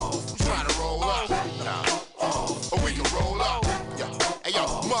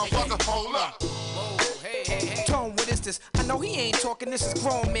motherfucker, hold up. Hey. Tone, what is this? I know he ain't talking, this is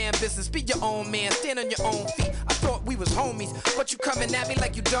grown man business. Be your own man, stand on your own feet. I thought we was homies, but you coming at me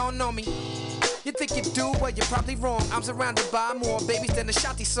like you don't know me. You think you do, well you're probably wrong. I'm surrounded by more babies than the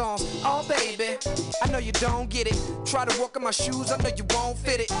Shanti songs. Oh baby, I know you don't get it. Try to walk in my shoes, I know you won't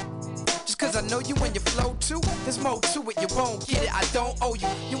fit it. Just cause I know you and your flow too. There's more to it, you won't get it, I don't owe you.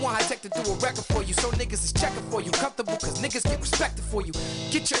 You want high tech to do a record for you, so niggas is checking for you. Comfortable cause niggas get respected for you.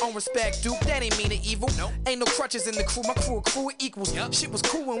 Get your own respect, dude, that ain't mean it evil. Nope. Ain't no crutches in the crew, my crew of equals. Yep. Shit was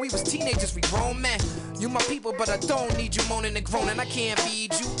cool when we was teenagers, we grown men. You my people, but I don't need you moaning and groaning. I can't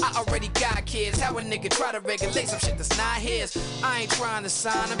feed you, I already got kids. How a nigga try to regulate some shit that's not his. I ain't trying to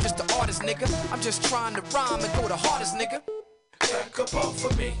sign, I'm just an artist, nigga. I'm just trying to rhyme and go the hardest, nigga. Back up off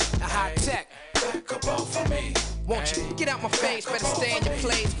of me. A high tech. Back up off of me. Won't you get out my face? Better stay in your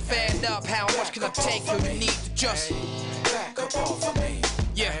place. Fed up, how much can I take? Yo, you need to just back up off of me.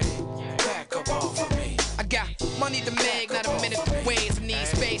 Yeah. Back up off of me. I got money to make, not a minute to waste. I need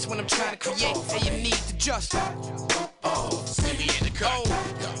space when I'm trying to create. And you need to just see me in the cut.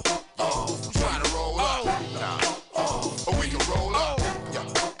 Trying to roll up. Or we can roll up.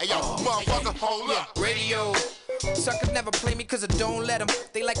 Hey yo, motherfucker, hold up. Radio. Suckers never play me cause I don't let them.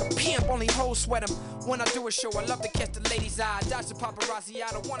 They like a pimp, only hoes sweat them. When I do a show, I love to catch the ladies' eye. Dodge the paparazzi,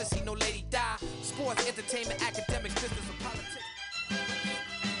 I don't wanna see no lady die. Sports, entertainment, academics, business, or politics.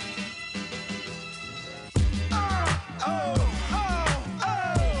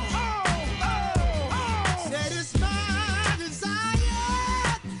 Said it's my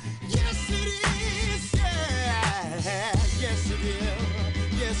desire. Yes it is, yeah. Yes it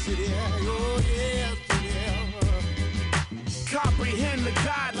is, yes it is, oh yes it is. Comprehend the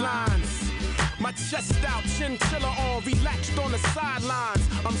guidelines. My chest out, chinchilla on, relaxed on the sidelines.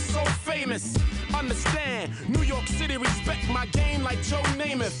 I'm so famous, understand. New York City respect my game like Joe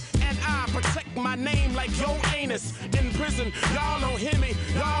Namath. And I protect my name like yo anus. In prison, y'all don't hear me,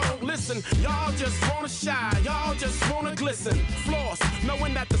 y'all don't listen. Y'all just wanna shine, y'all just wanna glisten. Floss,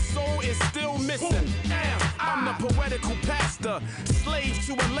 knowing that the soul is still missing. I'm the poetical pastor, slave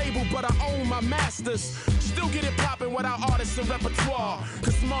to a label, but I own my masters. Still get it poppin' without artists and repertoire.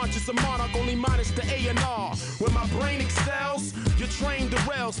 Cause March is a monarch, only minus the A&R. When my brain excels, your train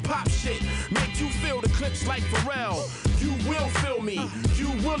derails. Pop shit, make you feel the clips like Pharrell. You will feel me,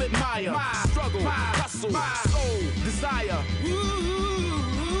 you will admire my struggle, my hustle, my soul, desire.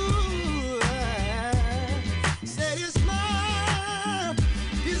 Said it's my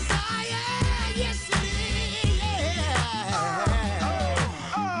desire. Yes it is, yeah.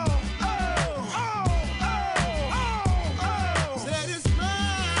 Said it's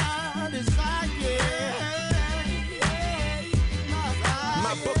my desire.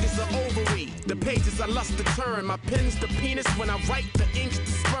 My book is an ovary, the pages I lust to turn. My pen's the penis, when I write the ink's the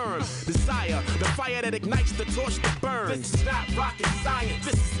sperm. Desire, the fire that ignites the torch that burns. This is not rocket science,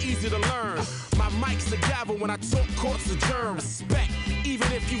 this is easy to learn. My mic's a gavel when I talk, courts adjourn. Respect,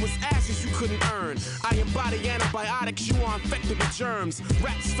 even if you was ashes you couldn't earn. I embody antibiotics, you are infected with germs.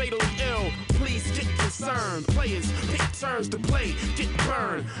 Rap's fatally ill, please get concerned. Players pick turns to play, get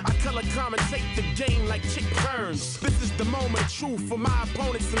burned. I color commentate the game like Chick Burns. This is the moment of truth for my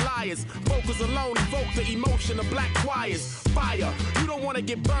opponents and liars. Vocals alone evoke the emotion of black choirs. Fire, you don't wanna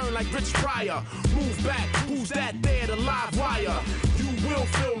get burned like Rich Pryor. Move back, who's that there, the live wire? You will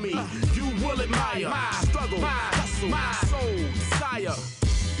feel me, you will admire my struggle, my hustle, my soul, desire.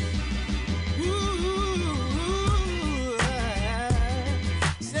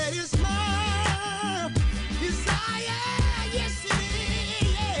 Said it's my desire. Yes it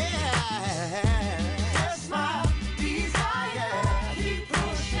is, yeah. It's my desire. Keep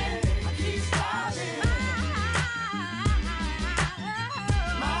pushing, keep striving.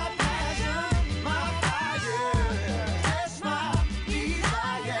 My passion, my fire. It's my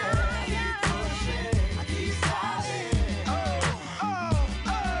desire. Keep pushing, keep striving.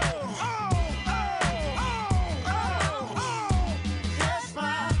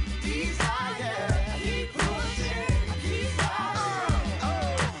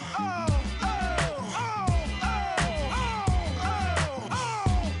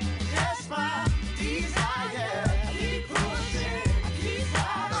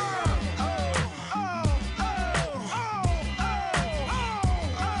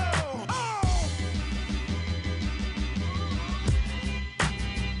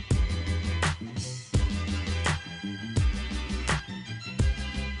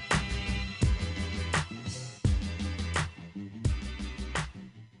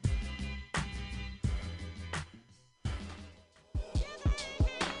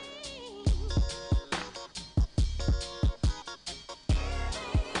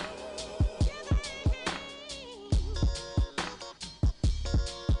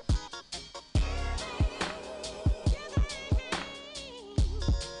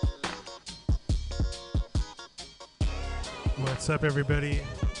 What's up, everybody?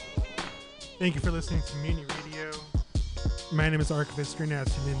 Thank you for listening to Mutiny Radio. My name is Archivist. You're now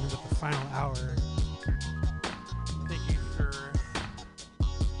tuned in with the final hour. Thank you for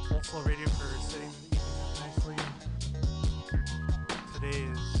Old Soul Radio for setting the evening up nicely. Today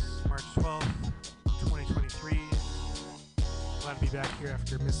is March 12th, 2023. Glad to be back here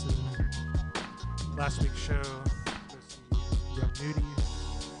after missing last week's show. Go see Young Moody,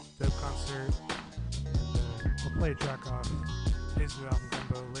 dope concert, and we'll play a track off his new album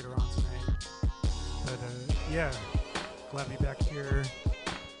Gumbo later on tonight. But yeah, glad to be back here in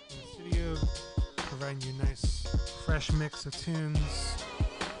the studio, providing you a nice fresh mix of tunes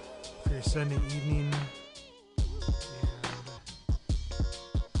for your Sunday evening.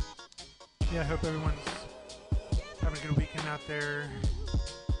 And yeah, I hope everyone's having a good weekend out there.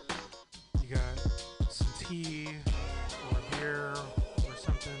 You got some tea or beer or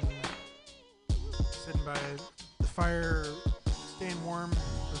something, sitting by the fire, staying warm,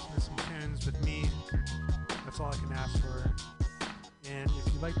 listening to some tunes with me. That's all I can ask for. And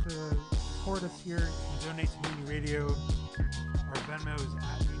if you'd like to support us here, you can donate to Mutiny Radio. Our Venmo is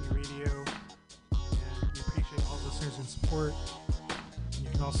at Mutiny Radio. And we appreciate all listeners and support. You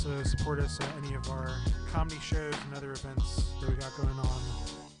can also support us at any of our comedy shows and other events that we got going on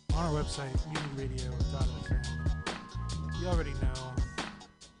our website, MutinyRadio.fm. You already know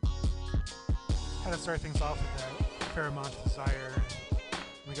how to start things off with that Paramount Desire.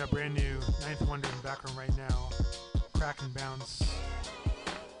 We got brand new Ninth Wonder in the background right now, Crack and Bounce.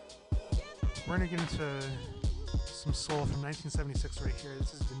 We're going to get into some soul from 1976 right here.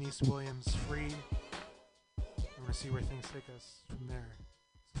 This is Denise Williams' Free. We're going to see where things take us from there.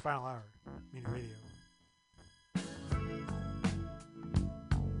 It's the final hour, Mutiny Radio.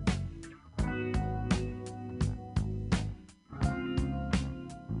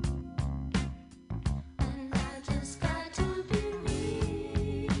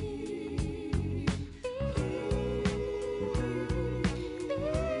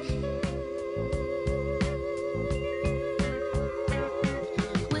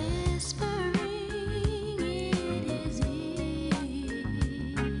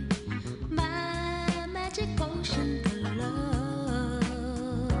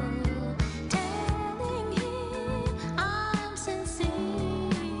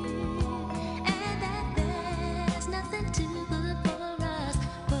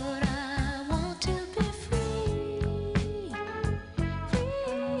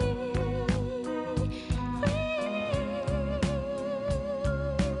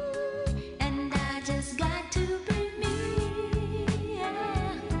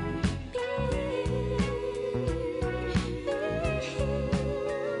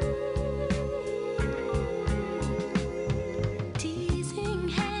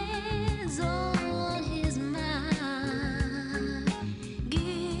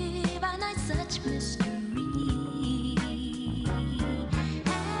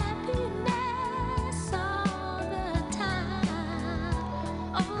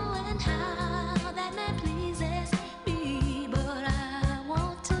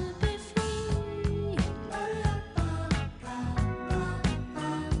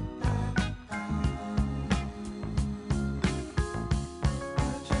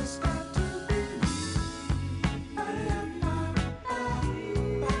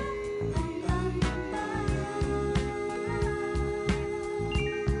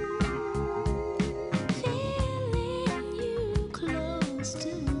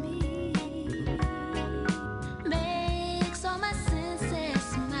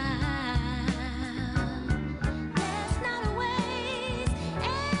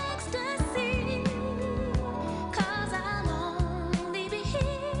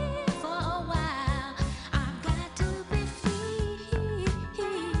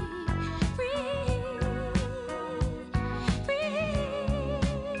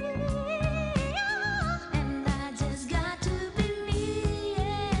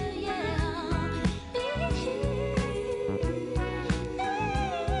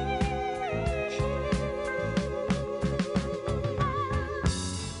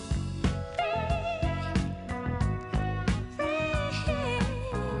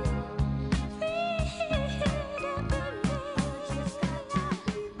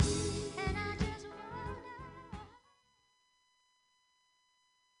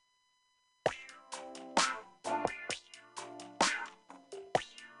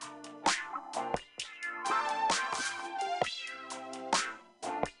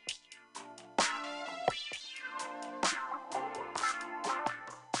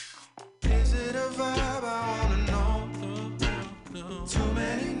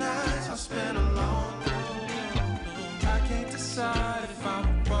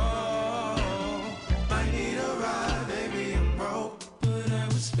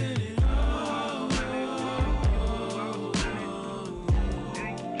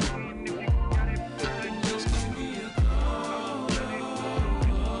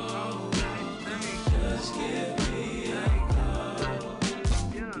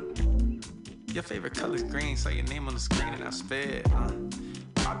 Your favorite color's green, so your name on the screen and I sped.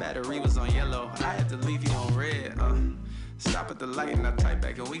 My battery was on yellow, I had to leave you on red. Stop at the light and I type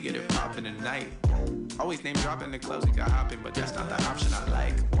back and we get it poppin' tonight. Always name dropping the clubs we got hopping, but that's not the option I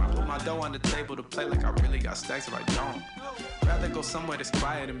like. When I put my dough on the table to play like I really got stacks if I don't. Rather go somewhere that's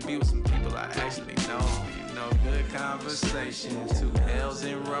quiet and be with some people I actually know. You know, good conversation, 2 L's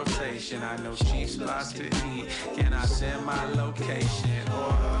in rotation. I know cheap spots to eat. Can I send my location?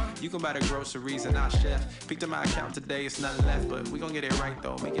 Or you can buy the groceries and I'll chef. Picked up my account today, it's nothing left, but we gon' get it right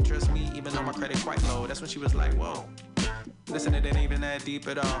though. Make you trust me, even though my credit quite low. That's when she was like, whoa. Listen, it ain't even that deep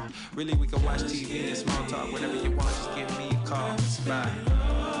at all. Really, we can watch TV and small talk. Whatever you want, just give me a call. Bye.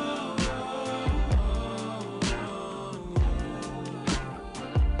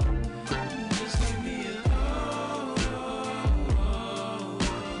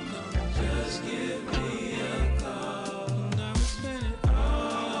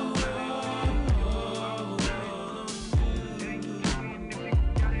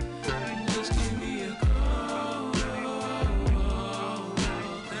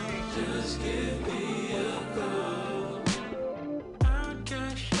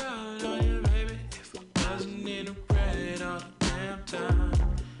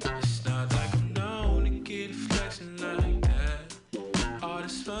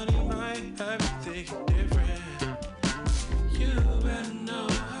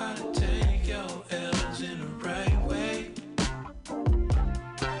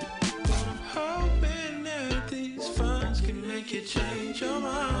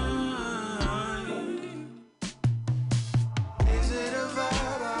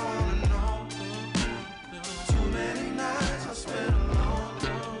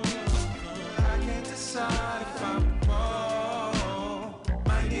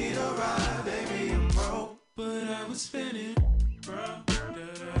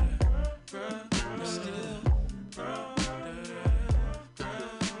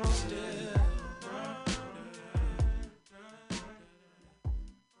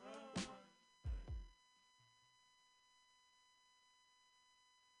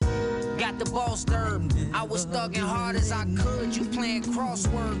 The ball stirred. I was thugging hard as I could. You playing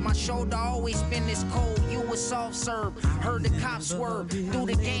crossword. My shoulder always been this cold. You was soft serve. Heard the cops swerve through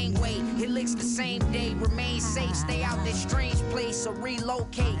the gangway. Hit licks the same day. Remain safe. Stay out this strange place or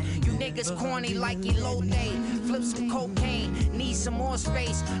relocate. You niggas corny like elote. Flip some cocaine. Need some more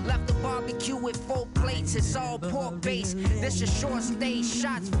space. Left the barbecue with 4 plates. It's all pork based. This a short stay.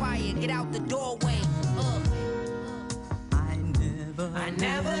 Shots fired. Get out the doorway. I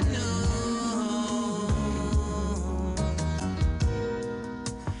never knew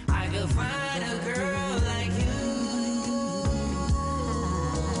I could find a girl like you.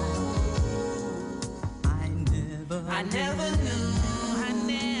 I never knew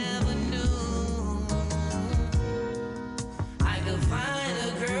I could find a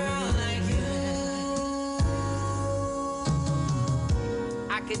girl like you.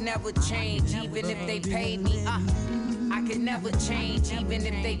 I could never change even if they paid me. I could never change even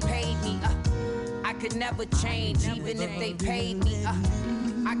if they paid me. I could never change even if they paid me.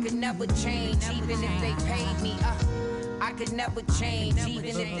 I could never change even if they paid me. I could never change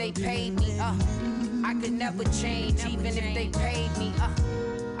even if they paid me. I could never change even if they paid me.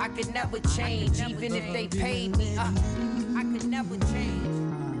 I could never change even if they paid me. I could never change.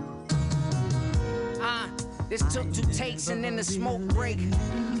 This took 2 takes and then a smoke break.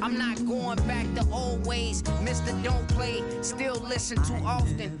 I'm not going back to old ways. Mr. Don't Play, still listen too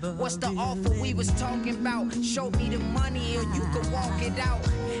often. What's the offer we was talking about? Show me the money or you could walk it out.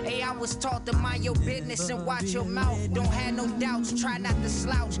 Hey, I was taught to mind your business and watch your mouth. Don't have no doubts, try not to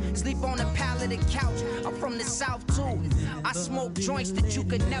slouch. Sleep on a pallet of couch. I'm from the South too. I smoke joints that you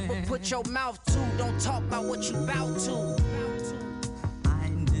could never put your mouth to. Don't talk about what you bout to.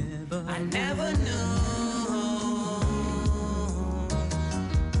 I never knew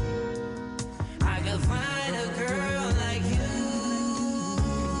I could find a girl like you.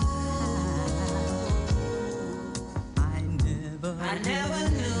 I never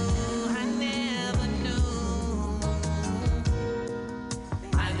knew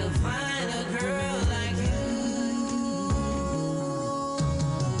I could find a girl like you.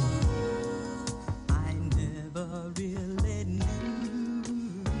 I never really knew.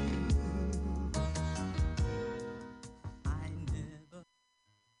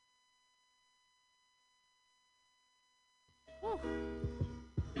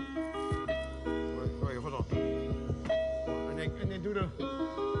 Wait, hold on. And then do the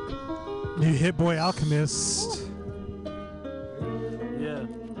New Hit Boy Alchemist. Yeah.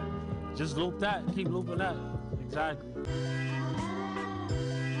 Just loop that. Keep looping that. Exactly.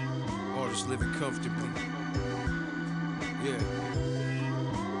 Hold just living comfortably. Yeah.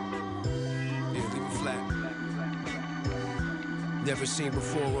 Yeah, leave it flat. Never seen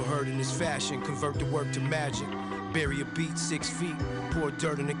before or heard in this fashion. Convert the work to magic. Bury a beat 6 feet. Pour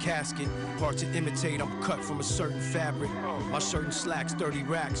dirt in a casket. Hard to imitate, I'm cut from a certain fabric. My shirt and slacks, 30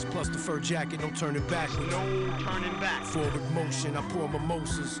 racks. Plus the fur jacket, no turning backwards. No turning back. Forward motion, I pour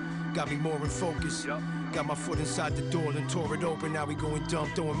mimosas. Got me more in focus. Got my foot inside the door, then tore it open. Now we going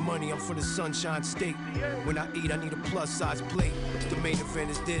dumb, throwing money. I'm from the Sunshine State. When I eat, I need a plus-size plate. The main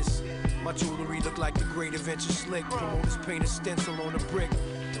event is this. My jewelry look like the Great Adventure Slick. Promoters paint a stencil on a brick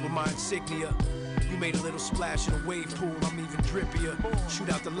with my insignia. You made a little splash in a wave pool, I'm even drippier. Shoot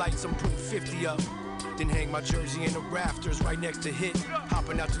out the lights, I'm putting 50 up. Then hang my jersey in the rafters right next to Hit.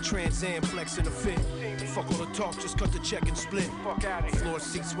 Hopping out the Trans Am, flexing a fit. Fuck all the talk, just cut the check and split. Floor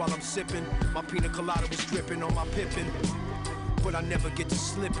seats while I'm sipping. My pina colada was dripping on my Pippin. But I never get to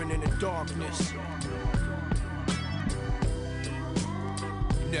slipping in the darkness.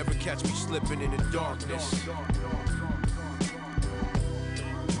 You never catch me slipping in the darkness.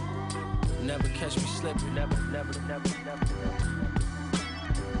 Never catch me slipping, never.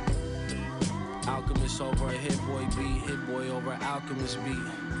 Alchemist over a Hit Boy beat, Hit Boy over an Alchemist beat.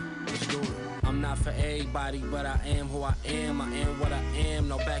 Let's do it. I'm not for everybody, but I am who I am. I am what I am.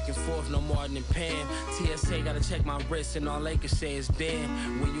 No back and forth, no more than Pam. TSA gotta check my wrist, and all they can say is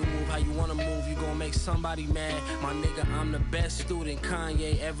damn. When you move how you wanna move, you gon' make somebody mad. My nigga, I'm the best student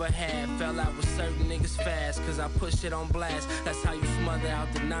Kanye ever had. Fell out with certain niggas fast, cause I push it on blast. That's how you smother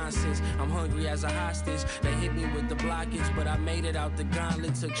out the nonsense. I'm hungry as a hostage. They hit me with the blockage, but I made it out the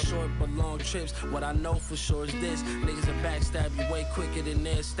gauntlet. Took short but long trips. What I know for sure is this: niggas will backstab you way quicker than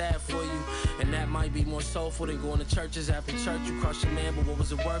they'll stab for you. And that might be more soulful than going to churches after church. You cross your man, but what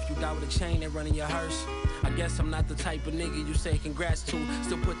was it worth? You died with a chain and running your hearse. I guess I'm not the type of nigga you say congrats to.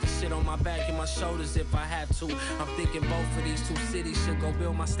 Still put the shit on my back and my shoulders if I have to. I'm thinking both of these two cities should go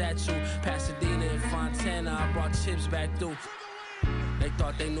build my statue. Pasadena and Fontana, I brought chips back through. They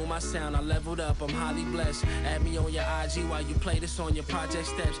thought they knew my sound, I leveled up, I'm highly blessed. Add me on your IG while you play this on your project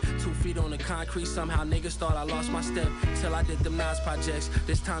steps. 2 feet on the concrete, somehow niggas thought I lost my step. Till I did them Nas projects,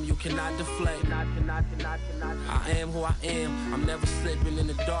 this time you cannot deflect. I am who I am, I'm never slipping in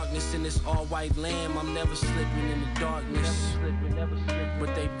the darkness. In this all-white lamb, I'm never slipping in the darkness.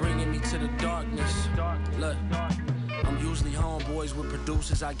 But they bringing me to the darkness. Look, I'm usually homeboys with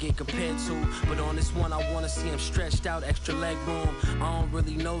producers I get compared to, but on this one I wanna see him stretched out, extra leg room. I don't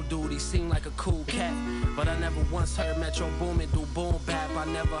really know dude, he seemed like a cool cat, but I never once heard Metro Boomin do boom bap. I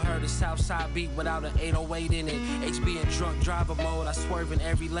never heard a Southside beat without an 808 in it. HB in drunk driver mode, I swerve in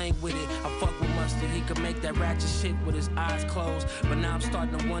every lane with it. I fuck with Mustard, he could make that ratchet shit with his eyes closed, but now I'm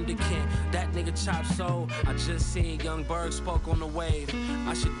starting to wonder, can that nigga chop soul? I just seen Young Berg spoke on the wave.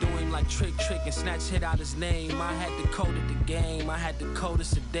 I should do him like Trick and snatch hit out his name. I had to code it the game, I had the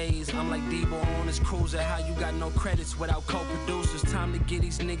coldest of days. I'm like Debo on his cruiser, how you got no credits without co-producers? Time to get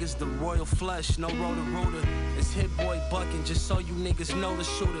these niggas the royal flush, no rotor rooter. It's Hit Boy bucking, just so you niggas know the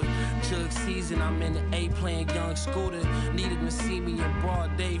shooter. Jug season, I'm in the A playing Young Scooter. Needed to see me in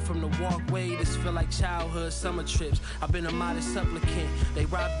broad day from the walkway. This feel like childhood summer trips. I've been a modest supplicant, they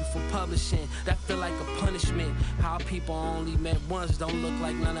rob you for publishing. That feel like a punishment. How people only met once don't look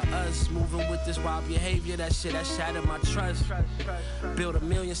like none of us. Moving with this wild behavior, that shit that shattered my trust. Build 1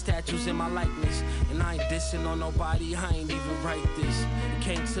 million statues in my likeness, and I ain't dissing on nobody, I ain't even write this. It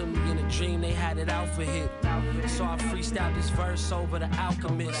came to me in a dream, they had it out for hit. So I freestyled this verse over the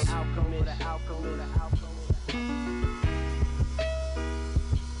Alchemist.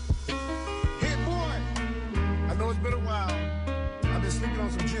 Hit Boy! I know it's been a while. I've been sleeping on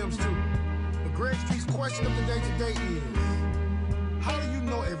some gems too. But Greg Street's question of the day today is, how do you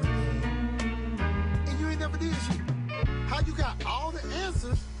know everything and you ain't never did shit? How you got all the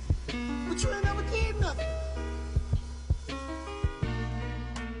answers, but you ain't never did nothing?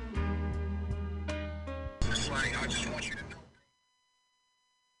 That's why I just want you to know.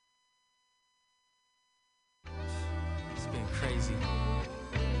 It's been crazy.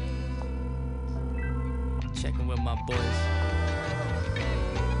 Checking with my boys.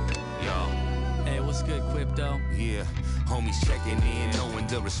 Yo. Hey, what's good, Quipto? Yeah, homies checking in, knowing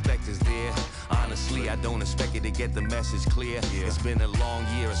the respect is there. Honestly, I don't expect it to get the message clear. It's been a long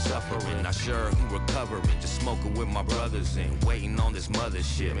year of suffering, not sure who recovering. Just smoking with my brothers and waiting on this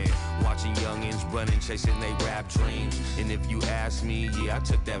mothership. Watching youngins running, chasing they rap dreams. And if you ask me, yeah, I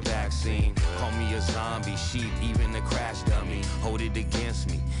took that vaccine. Call me a zombie, sheep, even a crash dummy. Hold it against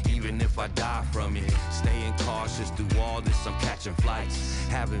me, even if I die from it. Staying cautious through all this, I'm catching flights.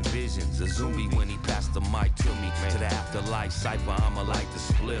 Having visions, a zombie when he passed the mic to me. To the afterlife, cypher, I'ma like the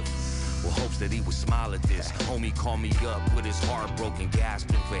split. with hopes that he would smile at this. Homie called me up with his heart broken,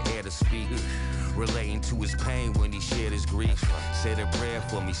 gasping for air to speak, relating to his pain when he shared his grief. Said a prayer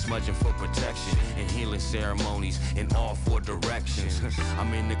for me, smudging for protection and healing ceremonies in all four directions.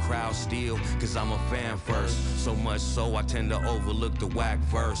 I'm in the crowd still, cause I'm a fan first. So much so I tend to overlook the whack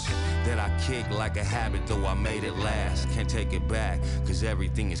verse that I kick like a habit, though I made it last. Can't take it back, cause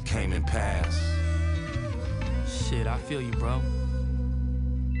everything is came and passed. Shit, I feel you, bro.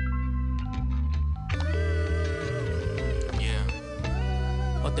 Yeah.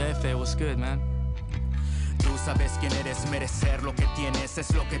 OTF, what's good, man? Tú sabes quién eres, merecer lo que tienes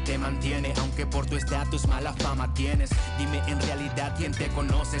es lo que te mantiene. Aunque por tu estatus mala fama tienes. Dime en realidad quién te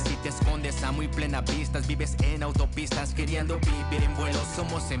conoce. Si te escondes a muy plena vista, vives en autopistas queriendo vivir en vuelo.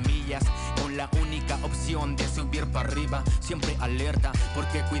 Somos semillas con la única opción de subir para arriba. Siempre alerta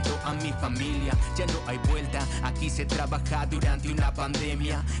porque cuido a mi familia. Ya no hay vuelta, aquí se trabaja durante una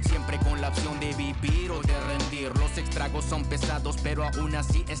pandemia. Siempre con la opción de vivir o de rendir. Los estragos son pesados pero aún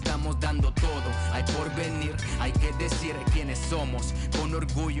así estamos dando todo. Hay por venir. Hay que decir quiénes somos con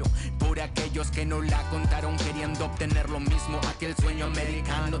orgullo por aquellos que no la contaron queriendo obtener lo mismo, aquel sueño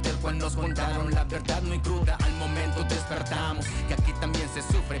americano del cual nos contaron la verdad muy cruda. Al momento despertamos que aquí también se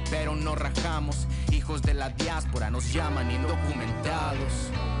sufre pero no rajamos. Hijos de la diáspora nos llaman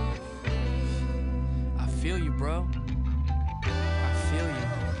indocumentados. I feel you, bro. I feel you.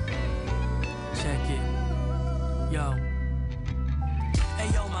 Check it. Yo. Hey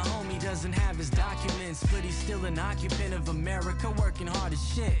yo, my homie doesn't have his documents, but he's still an occupant of America, working hard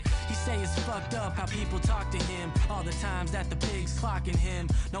as shit. He say it's fucked up how people talk to him, all the times that the pigs clocking him,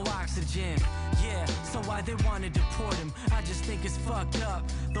 no oxygen. Yeah, so why they wanna deport him? I just think it's fucked up,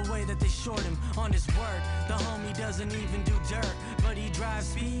 the way that they short him on his work. The homie doesn't even do dirt, but he drives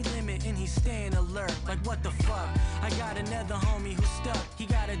speed limit and he's staying alert. Like what the fuck? I got another homie who's stuck. He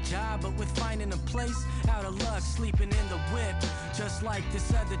got a job, but with finding a place, out of luck, sleeping in the whip, just like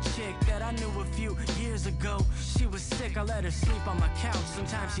this other chick that I knew a few years ago. She was sick, I let her sleep on my couch.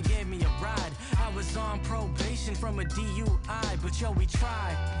 Sometimes she gave me a ride. I was on probation from a DUI, but yo, we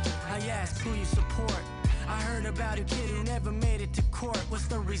tried. I asked who you support. I heard about a kid who never made it to court. What's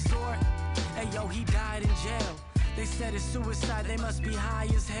the resort? Hey yo, he died in jail. They said it's suicide, they must be high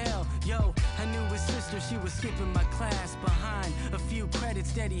as hell. Yo, I knew his sister, she was skipping my class. Behind a few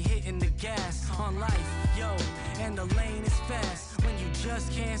credits, steady hitting the gas on life. Yo, and the lane is fast when you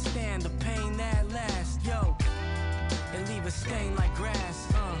just can't stand the pain that lasts. Yo, and leave a stain like grass.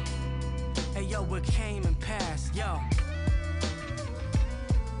 Hey yo, what came and passed. Yo.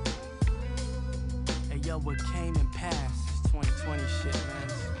 Hey yo, what came and passed. It's 2020 shit, man.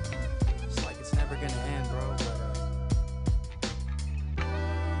 It's like it's never gonna end, bro.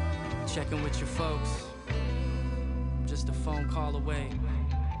 Checking with your folks. I'm just a phone call away.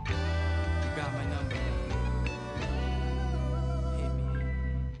 You got my number. Hit me.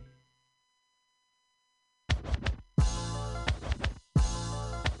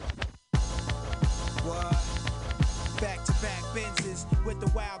 What? Back-to-back Benzes with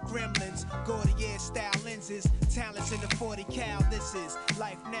the wild gremlins, Gordier style lenses, talents in the 40 cal. This is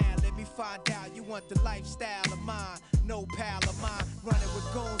life now. Let me find out you want the lifestyle of mine. No pal of mine, running with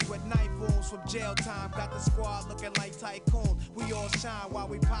goons with knife wounds from jail time. Got the squad looking like tycoon. We all shine while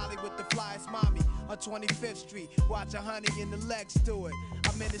we poly with the flyest mommy on 25th Street. Watch a honey in the legs do it.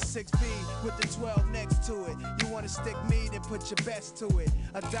 I'm in the 6B with the 12 next to it. You wanna stick me, then put your best to it.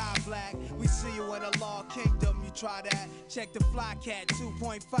 A die black, we see you in a law kingdom. You try that, check the fly cat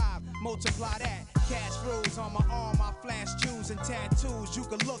 2.5, multiply that. Cash rules on my arm, I flash jewels and tattoos. You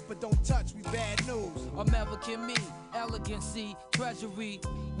can look but don't touch, we bad news. American me, elegancy, treasury,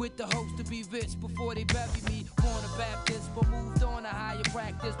 with the hopes to be rich before they bury me. Born a Baptist, but moved on to higher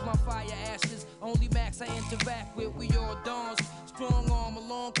practice. My fire ashes, only max I interact with. We all dawns, strong arm, a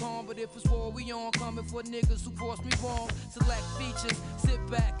long con, but if it's war, we on. Coming for niggas who cross me wrong. Select features, sit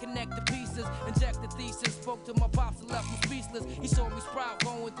back, connect the pieces, inject the thesis. Spoke to my pops and left him speechless. He saw me sprout,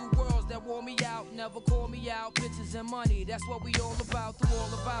 going through worlds that wore me out. Never call me out, bitches and money, that's what we all about. Through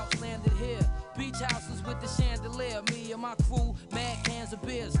all about, landed here. Beach houses with the chandelier. Me and my crew, mad cans of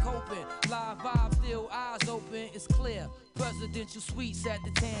beers, coping. Live vibe, still eyes open, it's clear. Presidential suites at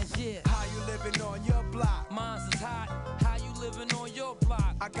the Tangier. How you living on your block? Mine's is hot. How you living on your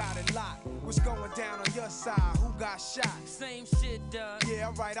block? I got it locked. What's going down on your side? Who got shot? Same shit, done. Yeah,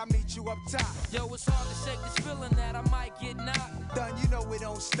 alright, I'll meet you up top. Yo, it's hard to shake this feeling that I might get knocked. Done, you know we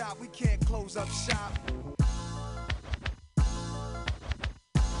don't stop. We can't close up shop.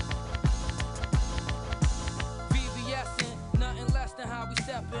 VVS'ing, nothing less than how we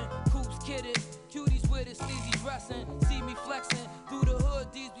steppin'. Coops kidded, cuties with it, sleazy dressing. See me flexing through the hood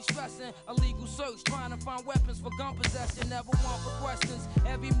D's be stressing. Illegal search, trying to find weapons for gun possession. Never want for questions.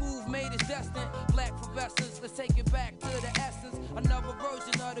 Every move made is destined. Black professors, let's take it back to the essence. Another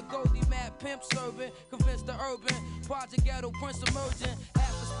version of the Goldie Mad pimp serving. Convinced the urban project ghetto prince emerging.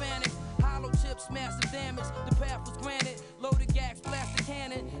 Half Hispanic, hollow chips, massive damage. The path was granted. Loaded gas, plastic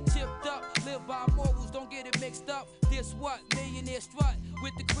cannon. Chipped up, live by morals, don't get it mixed up. This what? Millionaire strut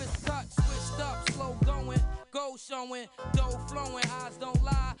with the crisp cut. Switched up, slow going. Gold showing, dough flowing, eyes don't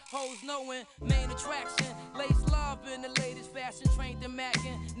lie, hoes knowing, main attraction, lace love in the latest fashion, trained in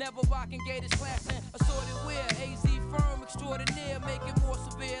Mackin, never rocking gators clashing, assorted wear, AZ firm extraordinaire, make it more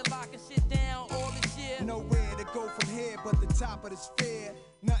severe, locking shit down, all this shit. Nowhere to go from here but the top of the sphere.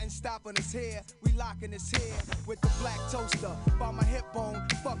 Nothing stopping us here, we locking us here with the black toaster. By my hip bone,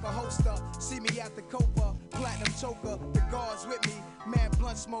 fuck a holster. See me at the Copa, platinum choker. The guards with me, mad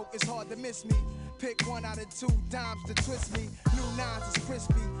blunt smoke, it's hard to miss me. Pick 1 out of 2 dimes to twist me. New nines is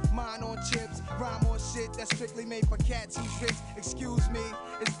crispy, mine on chips. Rhyme on shit that's strictly made for cats who's rich. Excuse me,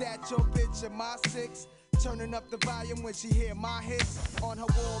 is that your bitch in my 6? Turning up the volume when she hear my hits. On her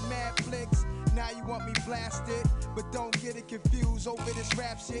wall, mad flicks. Now you want me blasted, but don't get it confused over this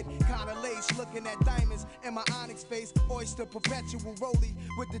rap shit. Kinda lace, looking at diamonds in my onyx face. Oyster perpetual rollie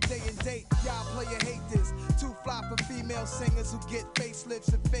with the day and date. Y'all player hate this. Too fly for female singers who get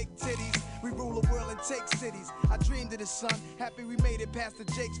facelifts and fake titties. We rule the world and take cities. I dreamed of the sun. Happy we made it past the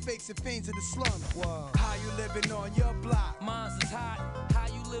Jakes, fakes, and fiends in the slum. Whoa. How you living on your block? Mine's is hot. How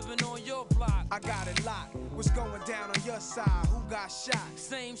you living on your block? I got it locked. What's going down on your side? Who got shot?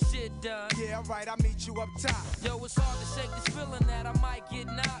 Same shit, done. Yeah, alright, I'll meet you up top. Yo, it's hard to shake this feeling that I might get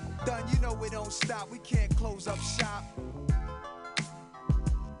knocked. Done, you know we don't stop. We can't close up shop.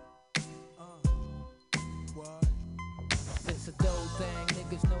 What? It's a dope thing.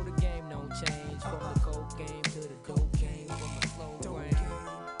 Niggas know the game don't change. From the cocaine to the cocaine. From the slow brain.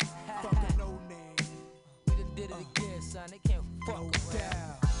 Fucking no name. We done did it again, son. They can't fuck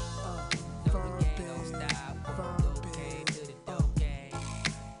around. Firm the game don't stop. From the cocaine to the dope game.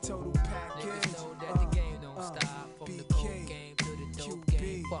 Total package. Niggas know that the game don't stop. From the cocaine to the dope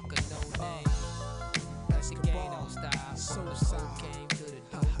game. Fucking no name. That the game don't stop. From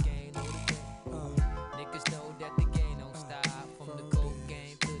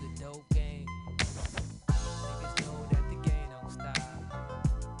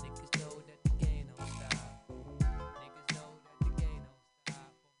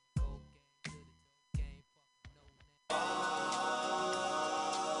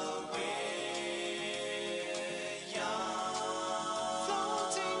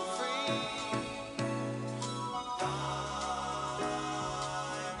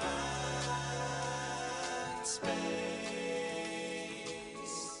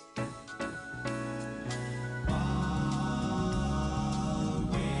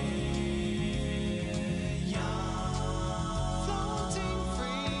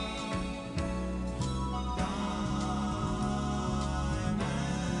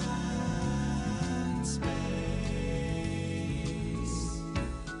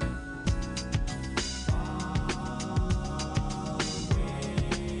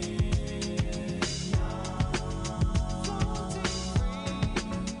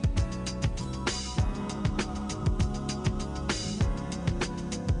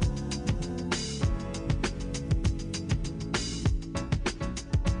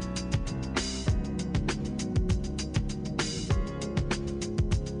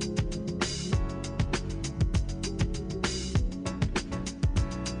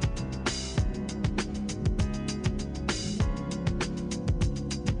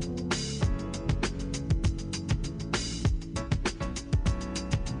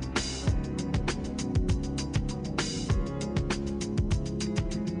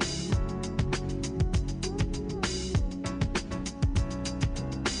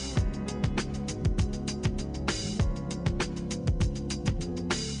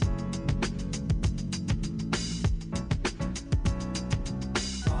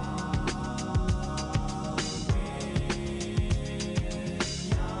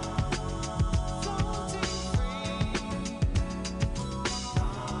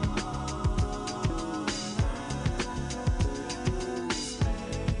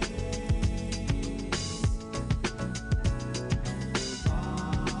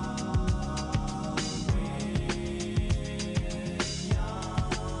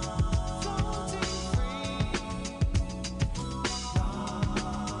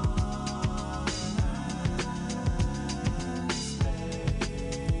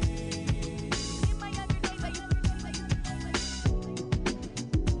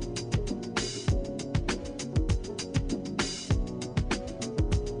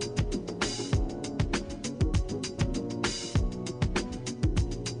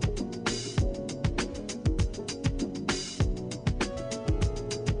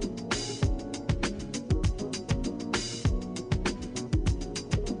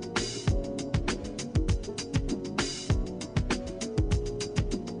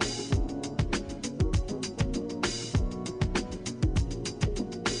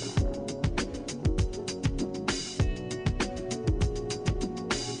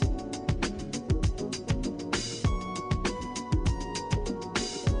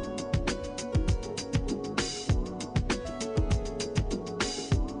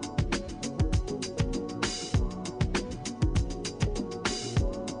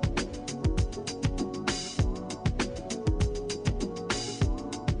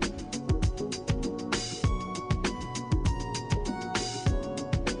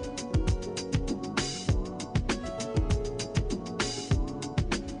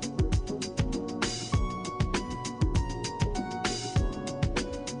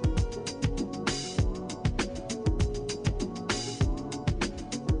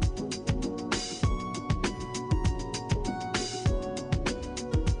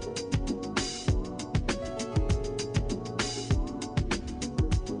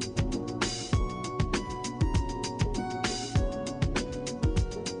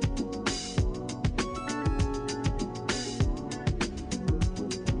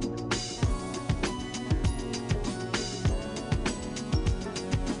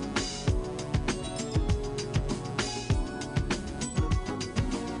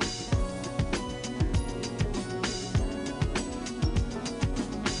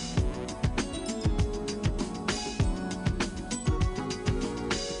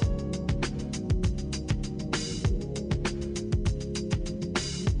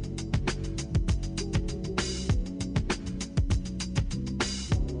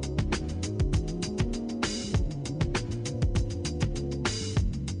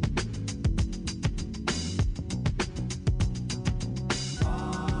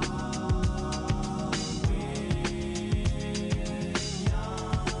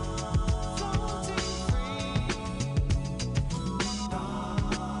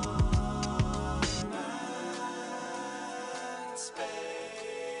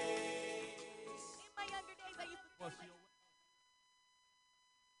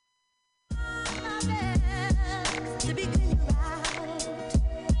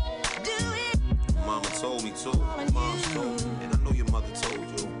too. Mom's told me, and I know your mother told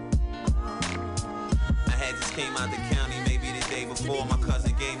you. I had just came out the county maybe the day before. My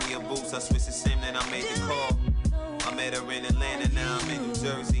cousin gave me a boost. I switched to SIM, then I made the call. I met her in Atlanta, now I'm in New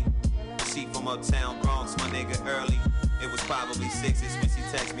Jersey. She from uptown Bronx, my nigga early. It was probably 6's when she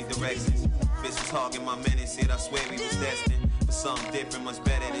texted me directions. Bitch was hogging my minutes, said I swear we was destined for something different, much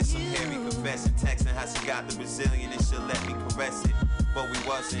better than some hairy confession. Texting how she got the Brazilian and she'll let me caress it, but we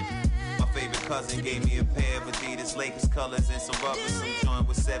wasn't. My favorite cousin gave me a pair of Adidas Lakers colors and some rubbers. Some joint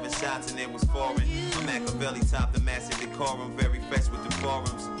with 7 shots and it was foreign. A Machiavelli topped the massive decorum, very fresh with the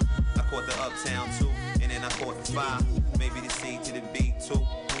forums. I caught the uptown too, and then I caught the 5. Maybe the C to the B too,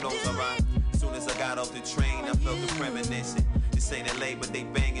 who knows, alright. Soon as I got off the train, I felt the premonition. This ain't LA, but they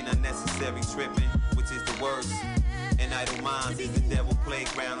banging unnecessary tripping, which is the worst. And idle minds is the devil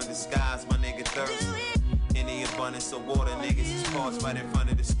playground in disguise, my nigga thirst. In the abundance of water, niggas is paused right in front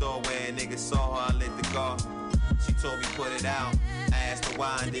of the store where a nigga saw her, I lit the guard. She told me put it out, I asked her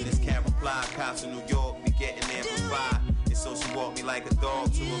why, and then this cat replied, cops in New York be getting amplified. And so she walked me like a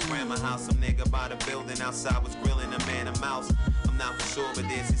dog to her grandma's house. Some nigga by the building outside was grilling a man a mouse. I'm not for sure, but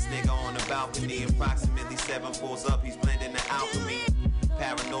there's this nigga on the balcony. Approximately 7 floors up, he's blending the alchemy.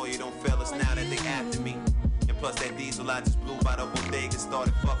 Paranoia don't fail us now that they after me. And plus that diesel I just blew by the bodega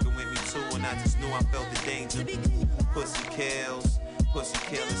started fucking with me too, and I just knew I felt the danger. Pussy kills, pussy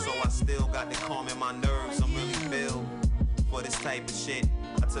killing, so I still got the calm in my nerves. I'm really built for this type of shit.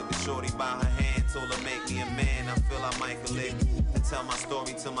 I took the shorty by her hand, told her make me a man. I feel I might collect to tell my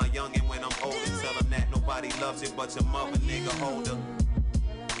story to my youngin' when I'm older. Tell him that nobody loves you but your mother, nigga, hold her.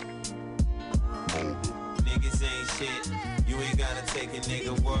 Niggas ain't shit. You ain't gotta take a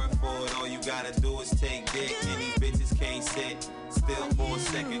nigga word for it. All you gotta do is take dick. And these bitches can't sit still for a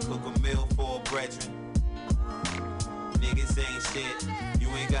second. Cook a meal for a brethren. Niggas ain't shit. You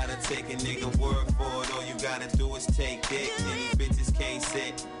ain't gotta take a nigga word for it. All you gotta do is take dick. And these bitches can't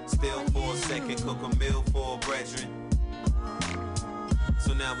sit still for a second. Cook a meal for a brethren.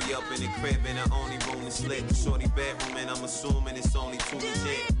 So now we up in the crib in the only room to slip. The shorty bedroom and I'm assuming it's only too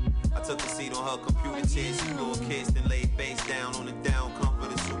legit. I took a seat on her computer chair, she blew a kiss, then laid face down on the down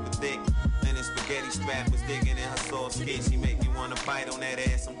comforter super thick. Then the spaghetti strap was digging in her soft skin. She make me wanna bite on that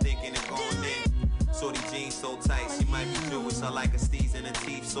ass, I'm thinking of going in. Shorty jeans so tight, she might be Jewish. I like her steez and her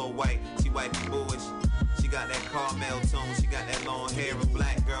teeth so white, she white be bluish. She got that caramel tone, she got that long hair. A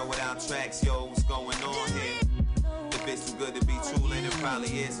black girl without tracks, yo, what's going on here? If it's too good to be true, then it probably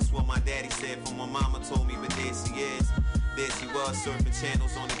is. That's what my daddy said, for my mama told me, but there she is. There she was, surfing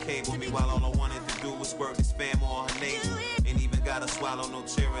channels on the cable. Meanwhile, all I wanted to do was squirt this spam on her navel. Ain't even gotta swallow no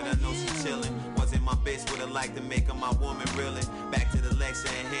children, I know she chillin'. Wasn't my bitch, would've liked to make her my woman, really. Back to the lecture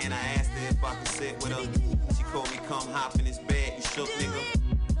at hand, I asked her if I could sit with her. She called me, come hop in this bed, you shook,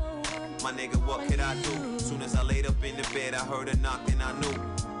 nigga. My nigga, what could I do? Soon as I laid up in the bed, I heard her knock and I knew.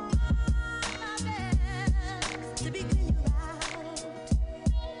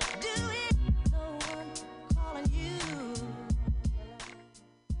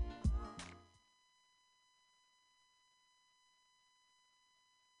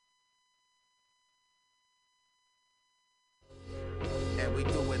 We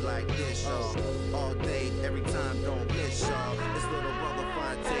do it like this, y'all. All day, every time, don't miss, y'all. It's little brother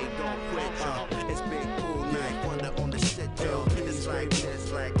Fonte, don't quit, y'all. It's Big Pool Night, wonder on the shit, yo. It's like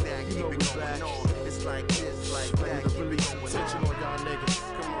this, like that, keep it going on. It's like this, like that, keep it going on. Attention on y'all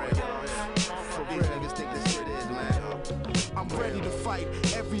niggas. Come on, y'all. For these niggas think this shit is, man. I'm ready to fight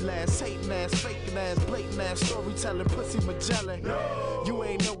every last hating ass, faking ass, blatant ass, storytelling, pussy Magellan. No. You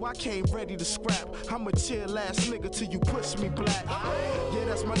ain't know I came ready to scrap. I'm a chill ass nigga till you push me black. Yeah,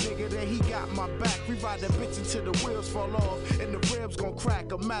 that's my nigga, that he got my back. We ride that bitch until the wheels fall off and the ribs gon'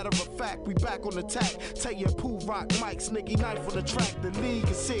 crack. A matter of fact, we back on attack. Tell your Pooh Rock Mike, Snicky Knife on the track. The league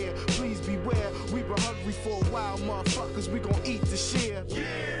is here, please beware. We been hungry for a while, motherfuckers. We gon' eat the shit.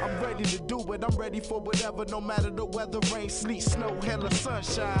 Yeah. I'm ready to do it, I'm ready for whatever. No matter the weather, rain, sleet, snow, hell or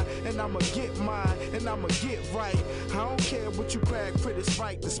sunshine. And I'ma get mine, and I'ma get right. I don't care what you crack critics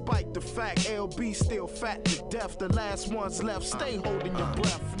right. Despite the fact LB still fat to death. The last ones left, stay holding your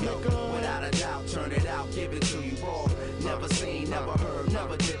breath, nigga. Without a doubt, turn it out, give it to you raw. Never seen, never heard,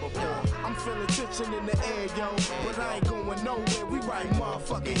 never did before. I'm feeling tension in the air, yo, but I ain't going nowhere. We right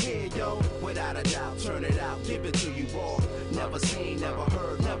motherfucking here, yo. Without a doubt, turn it out, give it to you raw. Never seen, never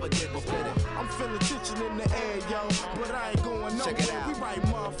heard, never did before. I'm feeling tension in the air, yo, but I ain't going nowhere. Check it out. We right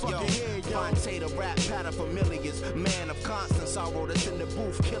motherfucking here, yo. Fonte the rap pattern familiars, man of constant sorrow that's in the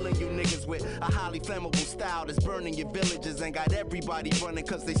booth, killing you niggas with a highly flammable style that's burning your villages and got everybody running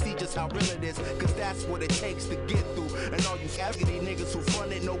cause they see just how real it is, cause that's what it takes to get through. And all you faggoty niggas who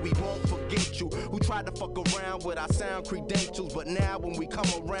front it know we won't forget you, who try tried to fuck around with our sound credentials, but now when we come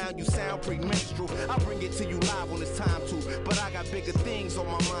around, you sound premenstrual. I bring it to you live when it's time to, but I got bigger things on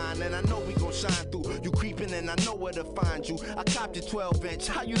my mind, and I know we gon' shine through. You creeping and I know where to find you. I copped your 12-inch.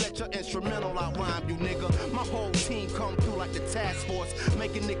 How you let your instrumental outrhyme you, nigga? My whole team come through like the task force.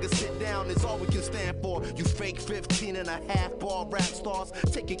 Making niggas sit down is all we can stand for. You fake 15 and a half ball rap stars.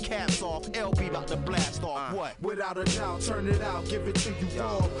 Take your caps off. LB about to blast off. What? Without a doubt, turn it out, give it to you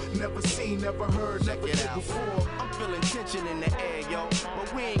raw. Never seen, never heard, never did before. I'm feeling tension in the air, yo.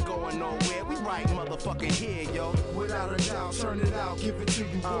 But we ain't going nowhere. We right motherfucking here, yo. Without a doubt, turn it out, give it to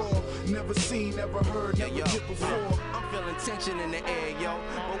you raw. Never seen, never heard, never did before. I'm feeling tension in the air, yo.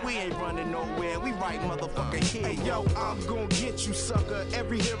 But we ain't running nowhere. We right motherfucking here, hey, yo. I'm gonna get you, sucker.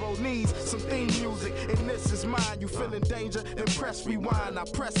 Every hero needs some theme music, and this is mine. You feeling danger? Then press rewind. I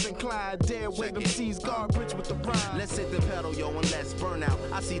press incline. Dare wait them C's garbage with the rhyme. Let's hit the pedal, yo, and let's burn out.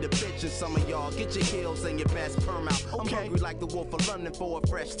 I see the pictures, some of y'all. Get your heels and your best perm out. I'm hungry like the Wolf of London for a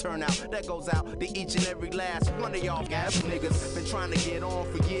fresh turnout. That goes out to each and every last one of y'all gas niggas. Been trying to get on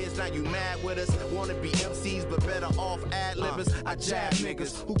for years, now you mad with us. Wanna be MCs, but better off ad-libbers. I jab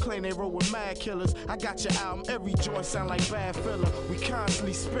niggas who claim they roll with mad killers. I got your album, every joint sound like bad filler. We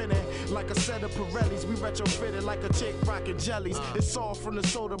constantly spinning like a set of Pirellis. We retrofitted like a chick rockin' jellies. It's all from the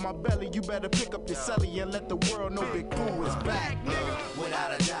soul to my belly. You better pick up your celly and let the world know Big Boo is back, nigga.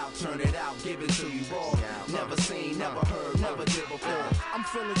 Without a doubt, turn it out, give it to you raw. Never seen, never heard, never did before. I'm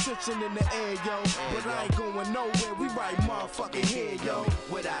feeling tension in the air, yo. But I ain't going nowhere, we right motherfucking here, yo.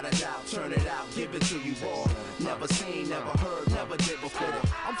 Without a doubt, turn it out, give it to you raw. Never seen, never heard, never did before.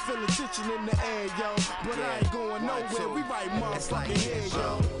 I'm feeling tension in the air, yo. But I ain't going nowhere, we right motherfucking here,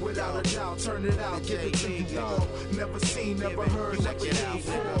 yo. Without a doubt, turn it out, give it to you raw. Never seen, never heard, never did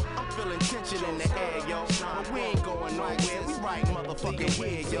before. I'm feeling tension in the air, yo. But we ain't going nowhere, we right motherfucking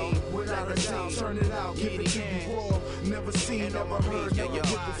here, yo. Without a doubt, turn it out, give it to you raw. Never seen, never heard, never did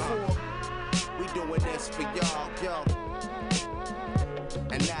before. We doing this for y'all, yo.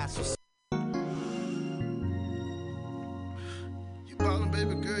 And that's what's ballin',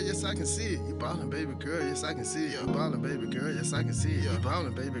 baby girl, yes I can see it. You ballin', baby girl, yes I can see it. You ballin', baby girl, yes I can see it. You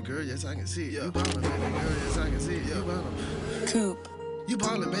ballin', baby girl, yes I can see it. You ballin', baby girl, yes I can see it. You ballin'. Coop. You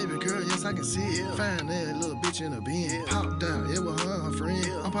ballin', baby girl, yes I can see it. Find that little bitch in a bin. Pop down, it was her friend.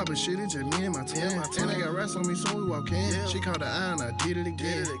 I'm poppin' shit, it's just me and my twin. And I got rats on me, so we walk in. She caught the eye and I did it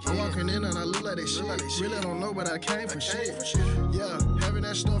again. I'm walking in and I look like that shit. Really don't know, but I came from shit. Yeah, having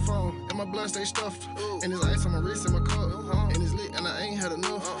that stuff on, and my blood stay stuffed. And there's ice on my wrist and my cup. And it's lit, and I ain't had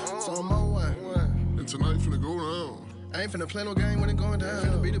enough. So I'm on one. And tonight finna go down. I ain't finna play no game when it going down.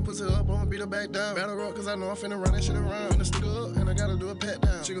 Finna beat it, pussy up, I'ma beat her back down. Battle rock, cause I know I'm finna run that shit around. Finna stick her up, and I gotta do a pat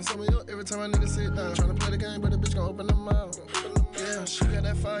down. She gon' sum me up every time I nigga sit down. Tryna play the game, but the bitch gon' open her mouth. Yeah, she got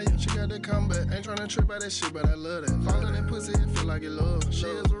that fire, she got that combat. Ain't tryna trip by that shit, but I love that. Fallin' that pussy, it feel like it love. She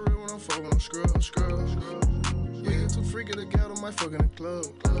is a real when I'm fuckin', when I'm scrub. You get too freaky to get on my fucking club.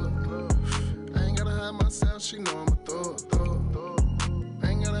 I ain't gotta hide myself, she know I'm a thug. I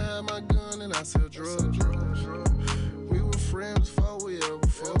ain't gotta hide my gun, and I sell drugs. We were friends before we ever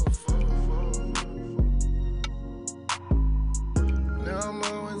fought. Now I'm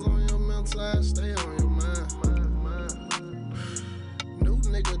always on your mental side, stay on your mind. New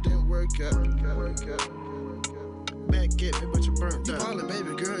nigga didn't work out. Back at me, but you burnt out. You ballin',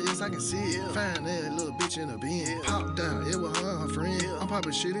 baby girl, yes I can see it. Find that little bitch in a bin. Pop down, it was her friend. I'm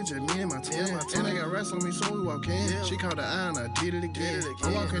poppin' shit, it's just me and my twin. And I got rats on me, so we walk in. She caught the eye and I did it again.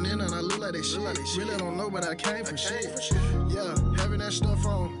 I'm walking in and I look like that shit. Really don't know, but I came from shit. Yeah, having that stuff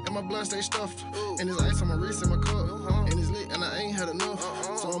on, and my blood stay stuffed. And there's ice on my wrist and my cup. And it's lit, and I ain't had enough.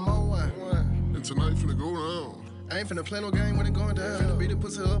 So I'm on one. And tonight finna go down. I ain't finna play no game when it going down. Finna beat the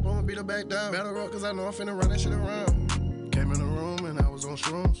pussy up, I'ma beat her back down. Battle rock, cause I know I'm finna run that shit around. Came in the room and I was on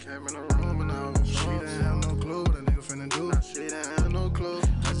shrooms. She didn't have no clue what a nigga finna do. She didn't have no clue.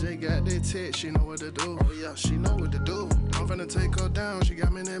 I just got that text, she know what to do. Oh yeah, she know what to do. I'm finna take her down, she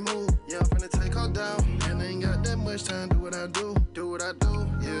got me in that mood. Yeah, I'm finna take her down. And I ain't got that much time, do what I do.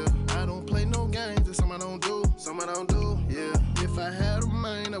 Yeah, I don't play no games, it's something I don't do. Yeah, if I had a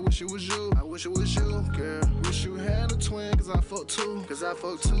mind, I wish it was you. Girl. Wish you had a twin, cause I fuck two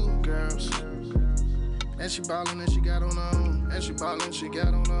girls. And she ballin' and she got on her own.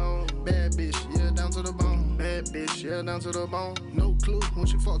 Bad bitch, yeah, down to the bone. No clue when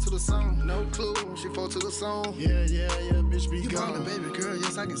she fall to the song. Yeah, bitch be you gone. You ballin', baby girl,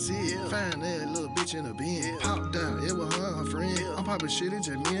 yes I can see it. Find that little bitch in a bin. Pop down, it was her friend. I'm poppin' shit, it's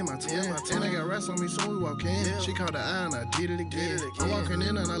just me and my twin. And I got rats on me, so we walk in. She caught the eye and I did it again. I'm walking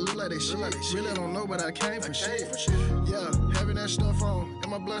in and I look like that shit. Really don't know, but I came from shit. Yeah, having that stuff on, and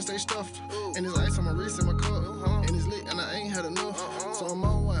my blood stay stuffed. And this ice on my wrist and my cup. And it's lit and I ain't had enough. So I'm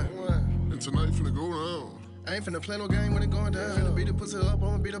on one. And tonight finna go down. I ain't finna play no game when it going down. Finna beat the pussy up,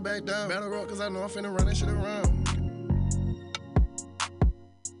 I'ma beat her back down. Battle rock, cause I know I'm finna run that shit around.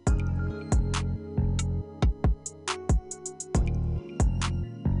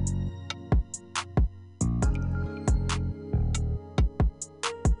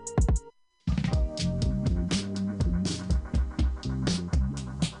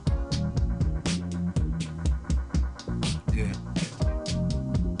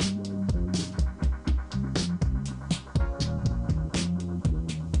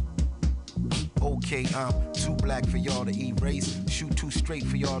 I'm too black for y'all to erase. Shoot too straight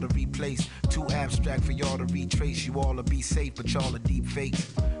for y'all to replace. Too abstract for y'all to retrace. You all to be safe, but y'all are deep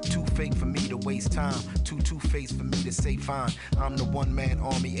fakes. Too fake for me to waste time. Two-faced for me to say fine. I'm the one-man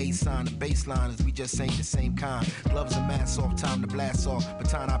army, A-sign. The baseline is we just ain't the same kind. Gloves and masks off, time to blast off.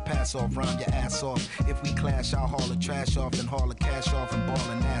 Baton I pass off, rhyme your ass off. If we clash, I'll haul the trash off and haul the cash off and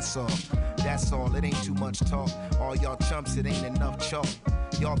ball an ass off. That's all, it ain't too much talk. All y'all chumps, it ain't enough chalk.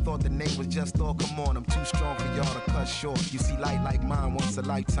 Y'all thought the name was just all, come on, I'm too strong for y'all to cut short. You see light like mine once a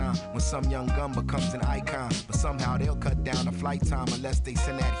lifetime, when some young gun becomes an icon. But somehow they'll cut down the flight time unless they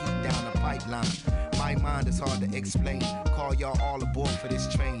send that heat down the pipeline. My mind is hard to explain, call y'all all aboard for this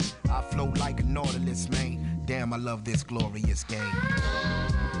train. I float like a Nautilus, man. Damn, I love this glorious game.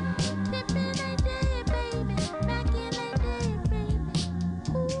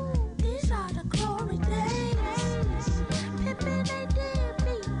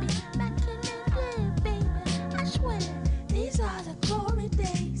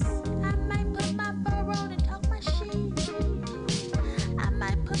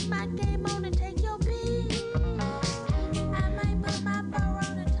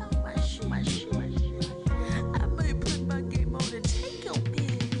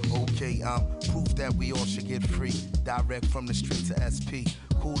 That we all should get free, direct from the street to SP.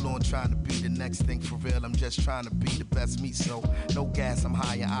 Cool on trying to be the next thing for real. I'm just trying to be the best me, so no gas, I'm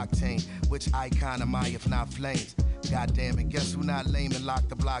high in octane. Which icon am I if not flames? God damn it, guess who not lame and locked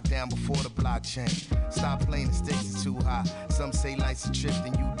the block down before the blockchain? Stop playing, the stakes is too high. Some say life's a trip,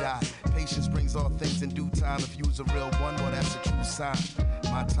 then you die. Patience brings all things in due time. If you's a real one, well that's a true sign.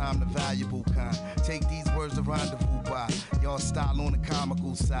 My time the valuable kind. Take these words to rendezvous by. Y'all style on the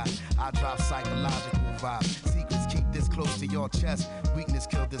comical side. I drop psychological vibes. Secrets keep this close to your chest. Weakness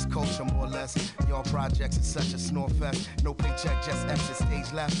killed this culture more or less. Y'all projects is such a snore fest. No paycheck, just exit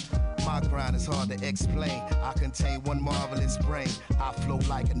stage left. My grind is hard to explain. I contain one marvelous brain. I flow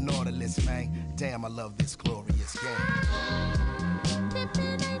like a Nautilus, man. Damn, I love this glorious game.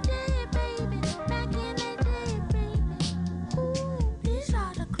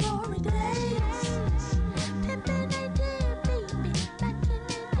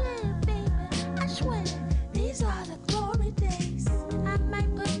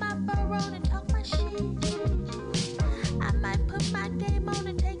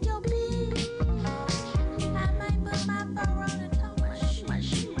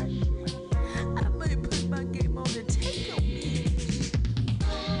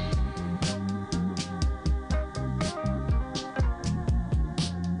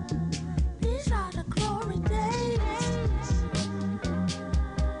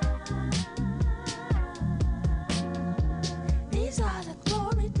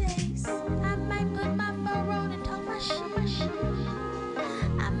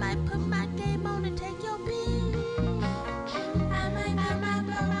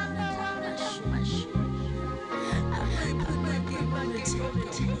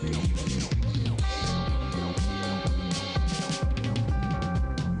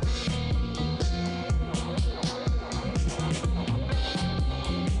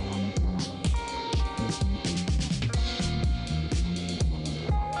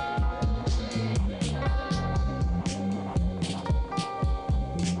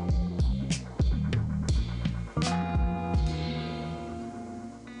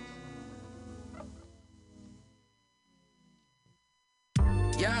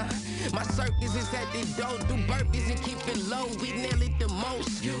 Yeah, my circus is at the door, do burpees and keep it low. We nail it the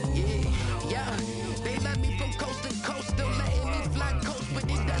most. Yeah. They love me from coast to coast, still letting me fly coast, but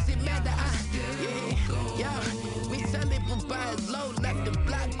it doesn't matter. Yeah. We sell it for buying low, left the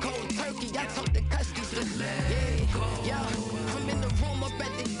block cold turkey. I told the customers to yeah. I'm in the room up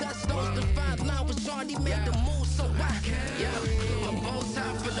at the Gustos. The 5 line was already made the move, so why? Yeah, I'm both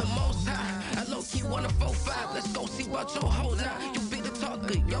time for the most high. I low key wanna 4-5. Let's go see about your whole now. You be the talk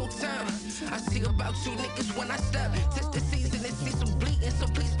of your time. I see about you niggas when I step. Test the season and see some bleeding, so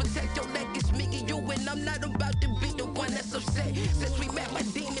please protect your neck. It's me and you, and I'm not about to be the one that's upset. Since we met, my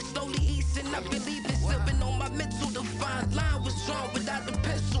demons slowly easing. I believe in sipping on my mental. The fine line was drawn without the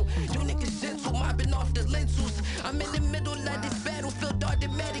pencil. You niggas gentle, mopping off the lentils. I'm in the middle of this battlefield,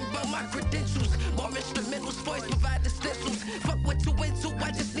 automatic by my credentials. More instrumentals, voice provide the stencils. Fuck what you into,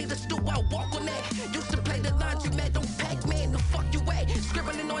 I just need a stool, I'll walk on that. Used to play the laundry man, don't pack man, the fuck you at?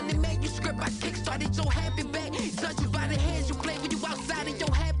 Scribbling on the manuscript, I kickstarted your habit back. Judge you by the hands you play when you outside of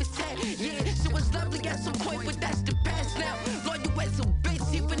your habitat. Yeah, shit was lovely at some point, but that's the past now. Lord, you as a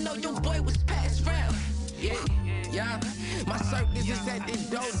bitch, even though your boy was passed round. Yeah, my circus is at the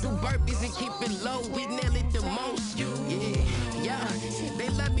door. Do burpees and keep it low. We nail it the most. Yeah, they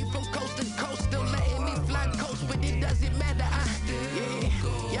love me from coast to coast. Still letting me fly coast, but it doesn't matter.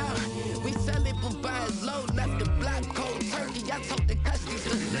 Yeah, we sell it for buying low. Left the block cold turkey. I told the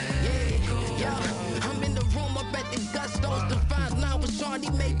customers. Yeah, I'm in the room up at the Gustos. The fine line was Sean,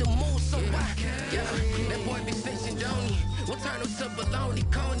 he made the move. So that boy be snitching, don't he? We'll turn him to baloney,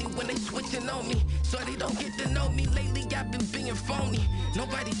 coney when they switching on me. So they don't get to know me. Lately I've been being phony.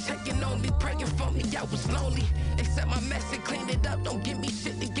 Nobody checking on me, praying for me. I was lonely. Except my mess and clean it up. Don't give me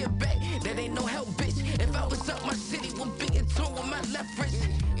shit to get back. That ain't no help, bitch. If I was up, my city would be in tune with my left wrist.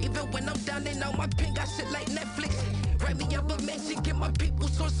 Even when I'm down, they know my pin got shit like Netflix. Write me up a mention, get my people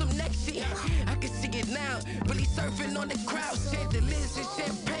on some next shit. I can see it now. Really surfing on the crowd. Chandeliers and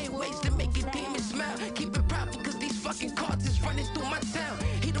champagne ways to make a demon smile. Keep it proper, cause these fucking cards is running through my town.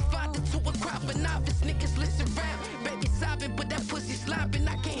 He the father to a crowd of novice niggas listen round. Baby sobbing, but that pussy slobbing,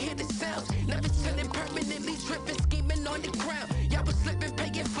 I can't hear the sounds. Never chilling, permanently tripping, scheming on the crown. Y'all was slipping,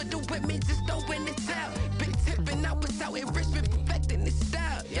 paying for the women, just throwing it out. Big tipping, I was out in Richmond, perfecting the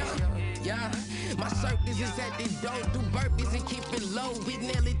style. Yeah, my circus is at the door. Do burpees and keep it low, we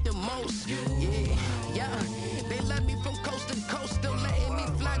nail it the most. Yeah, they love me from coast to coast, still letting me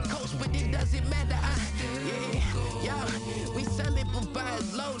fly coast, but it doesn't matter. Yeah, we sell it for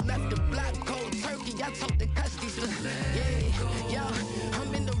buying low. Left the block cold turkey, I told the customers. Yeah,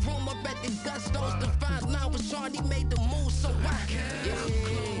 I'm in the room up at the Gustos. The fine line was Sean, he made the move, so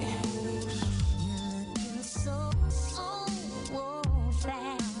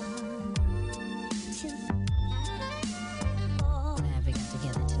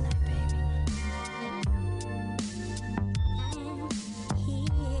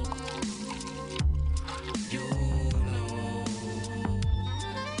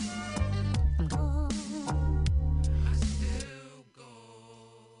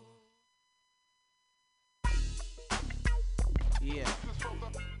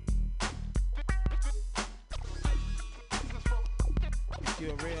you're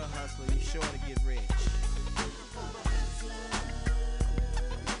a real hustler, you're sure to get rich.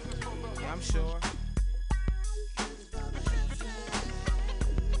 Yeah, I'm sure.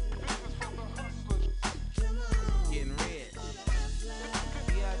 Getting rich.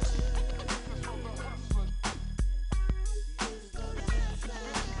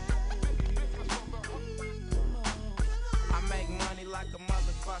 I make money like a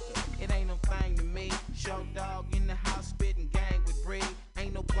motherfucker. It ain't no thing to me. Show dog in the house spitting gang with breed.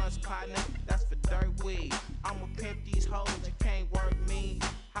 Ain't no blunts partner, that's for dirt weed. I'ma pimp these hoes, you can't work me.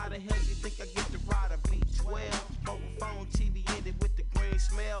 How the hell you think I get to ride a V12? Mobile phone TV in it with the green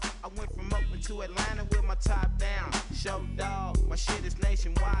smell. I went from Oakland to Atlanta with my top down. Show dog, my shit is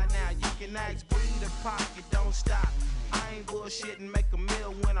nationwide now. You can ask Breed or Pop, you don't stop. I ain't bullshitting, make a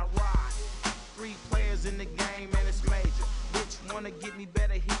meal when I ride. 3 players in the game and it's major. Bitch wanna get me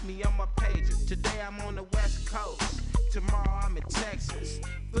better, hit me on my pager. Today I'm on the West Coast. Tomorrow I'm in Texas.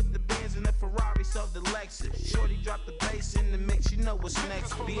 Put the Benz in the Ferrari, so the Lexus. Shorty drop the bass in the mix, you know what's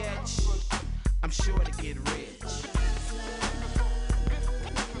next, bitch. I'm sure to get rich.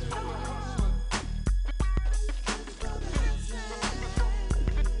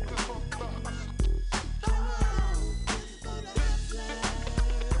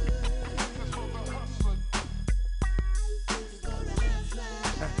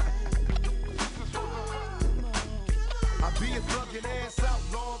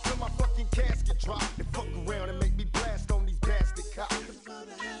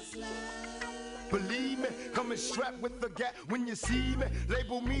 Strapped with the gap when you see me.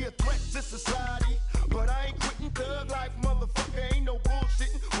 Label me a threat to society, but I ain't quitting thug life, motherfucker. Ain't no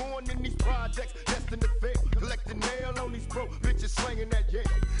bullshitting. Born in these projects, destined to fail. Collecting mail on these pro bitches slanging that Yale.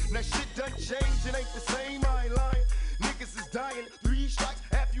 Now shit done changed, it ain't the same, I ain't lying. Niggas is dying, 3 strikes,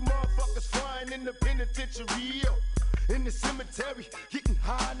 half you motherfuckers flying in the penitentiary. In the cemetery, getting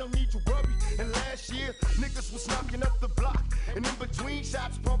high, no need to worry. And last year, niggas was knocking up the block. And in between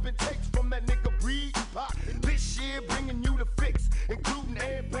shots, pumping tapes from that nigga Breed and Pop. This year, bringing you the fix, including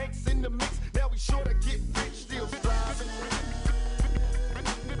Air Banks in the mix. Now we sure to get rich, still striving.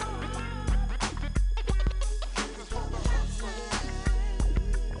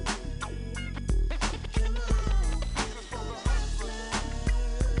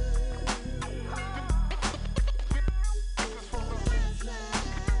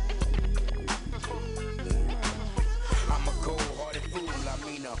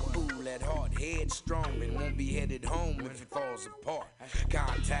 headstrong and won't be headed home if it falls apart.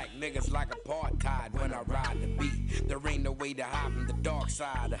 Contact niggas like apartheid when I ride the beat. There ain't no way to hide from the dark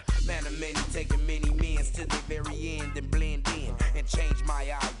side. Man of many taking many men's to the very end and blend in and change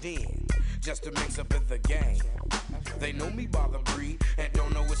my ID just to mix up in the game. They know me by the breed and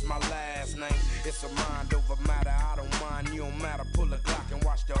don't know it's my last name. It's a mind over matter, I don't mind, you don't matter. Pull a Glock and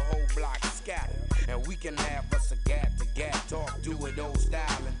watch the whole block scatter. And we can have us a gat talk, do it old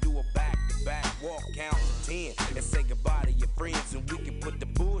style and do a back-to-back walk, count to 10 and say goodbye to your friends, and we can put the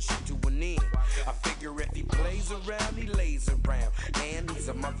bullshit to an end. I figure if he plays around, he lays around, and he's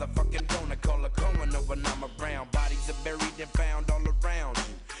a motherfucking donor, call a Cohen when I'm around. Bodies are buried and found all around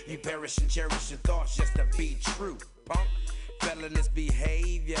you. You perish and cherish your thoughts just to be true, punk. Felonious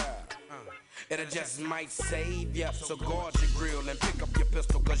behavior, it just might save ya. So guard your grill and pick up your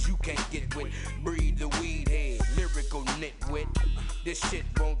pistol, cause you can't get with. Breathe the weed head, lyrical nitwit. This shit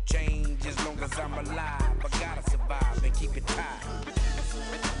won't change as long as I'm alive. I gotta survive and keep it tight.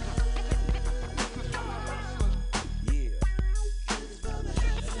 Yeah.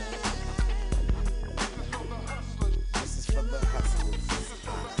 This is for the hustlers.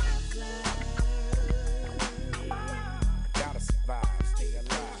 Stay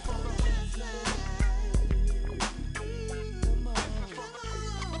alive.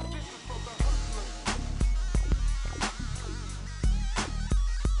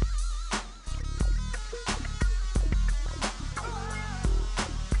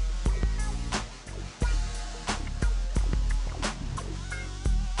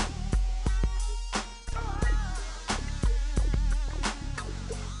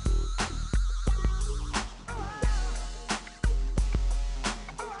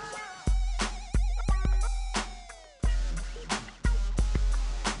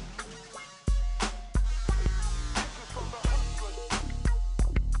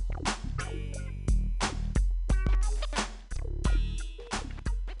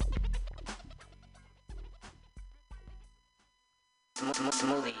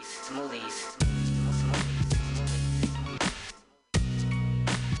 Smoothies.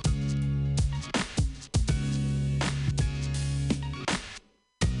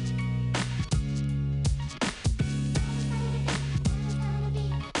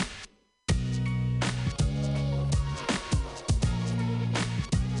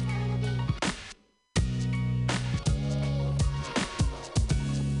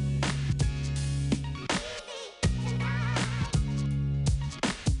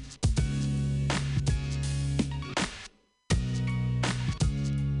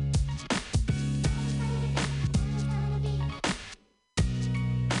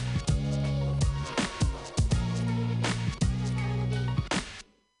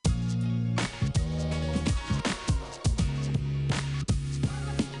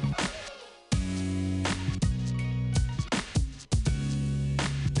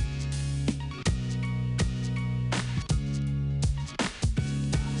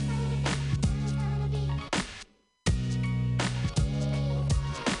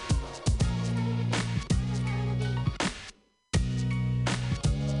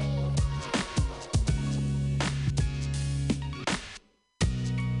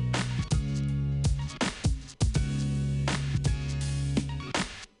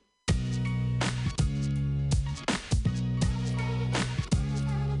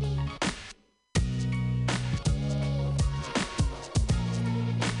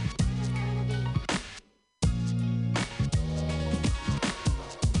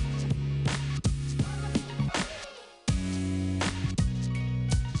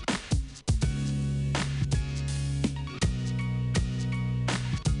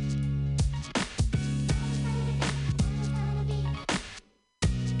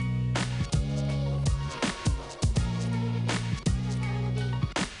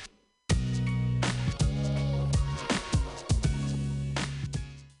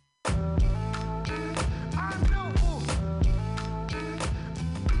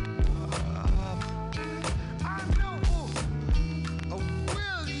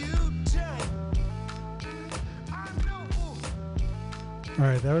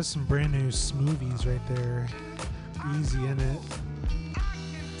 Alright, that was some brand new Smoothies right there. Easy in it.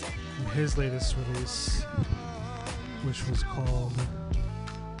 From his latest release, which was called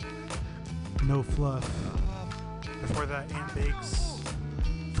No Fluff. Before that, Aunt Bakes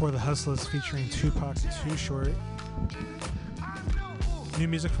For the Hustlers featuring Tupac and Too Short. New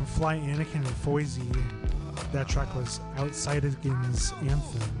music from Fly Anakin and Foisey. That track was Outside Again's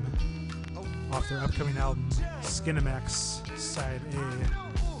Anthem off their upcoming album Skinemax Side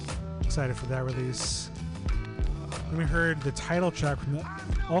A. Excited for that release. Then we heard the title track from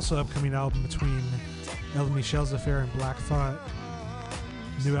Also upcoming album between Ella Michelle's Affair and Black Thought.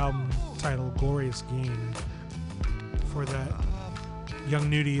 New album titled Glorious Game. For that, Young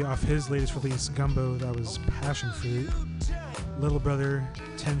Nudie off his latest release, Gumbo, that was Passion Fruit. Little Brother,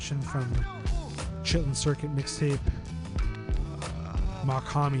 Tension from Chitlin Circuit mixtape.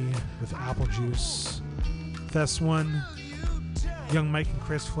 Makami with Apple Juice. Thes 1, Young Mike and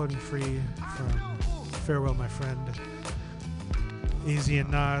Chris Floating Free from Farewell My Friend. AZ and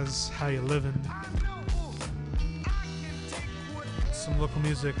Nas, How You Livin'. Some local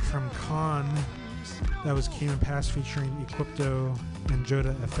music from Khan. That was Came and Pass featuring Equipto and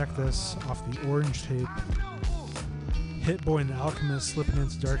Joda Effectus off the Orange tape. Hit Boy and the Alchemist, Slipping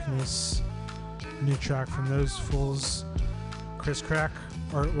Into Darkness. New track from those fools. Chris Crack,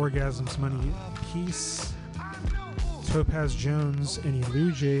 Art Orgasms, Money, Peace. Topaz Jones and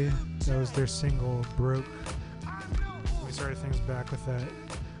Iluje, that was their single Broke. We started things back with that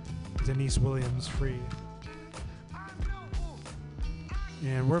Denise Williams, Free.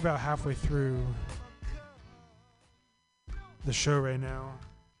 And we're about halfway through the show right now.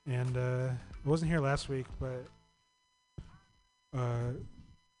 And I wasn't here last week, but one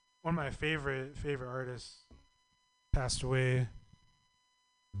of my favorite artists passed away.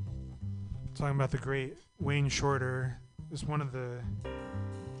 Talking about the great Wayne Shorter. Is one of the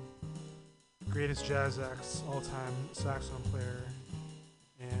greatest jazz acts all time, saxophone player.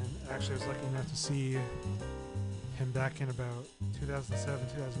 And actually I was lucky enough to see him back in about 2007,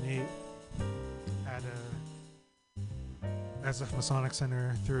 2008 at SF Masonic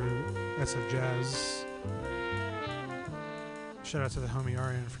Center through SF Jazz. Shout out to the homie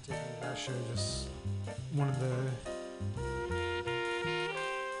Arian for taking me to that show. Just one of the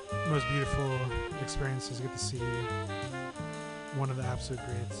most beautiful experiences. Get to see one of the absolute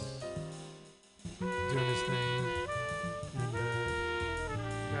greats doing his thing. And I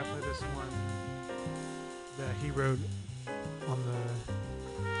gotta play this one that he wrote on the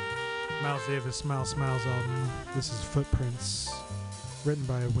Miles Davis Smile Smiles album. This is Footprints, written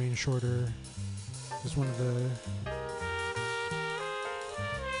by Wayne Shorter. Just one of the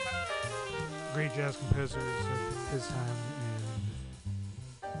great jazz composers of his time.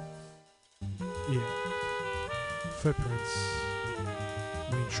 Yeah. Footprints.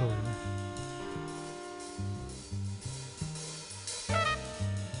 Wayne Shorter.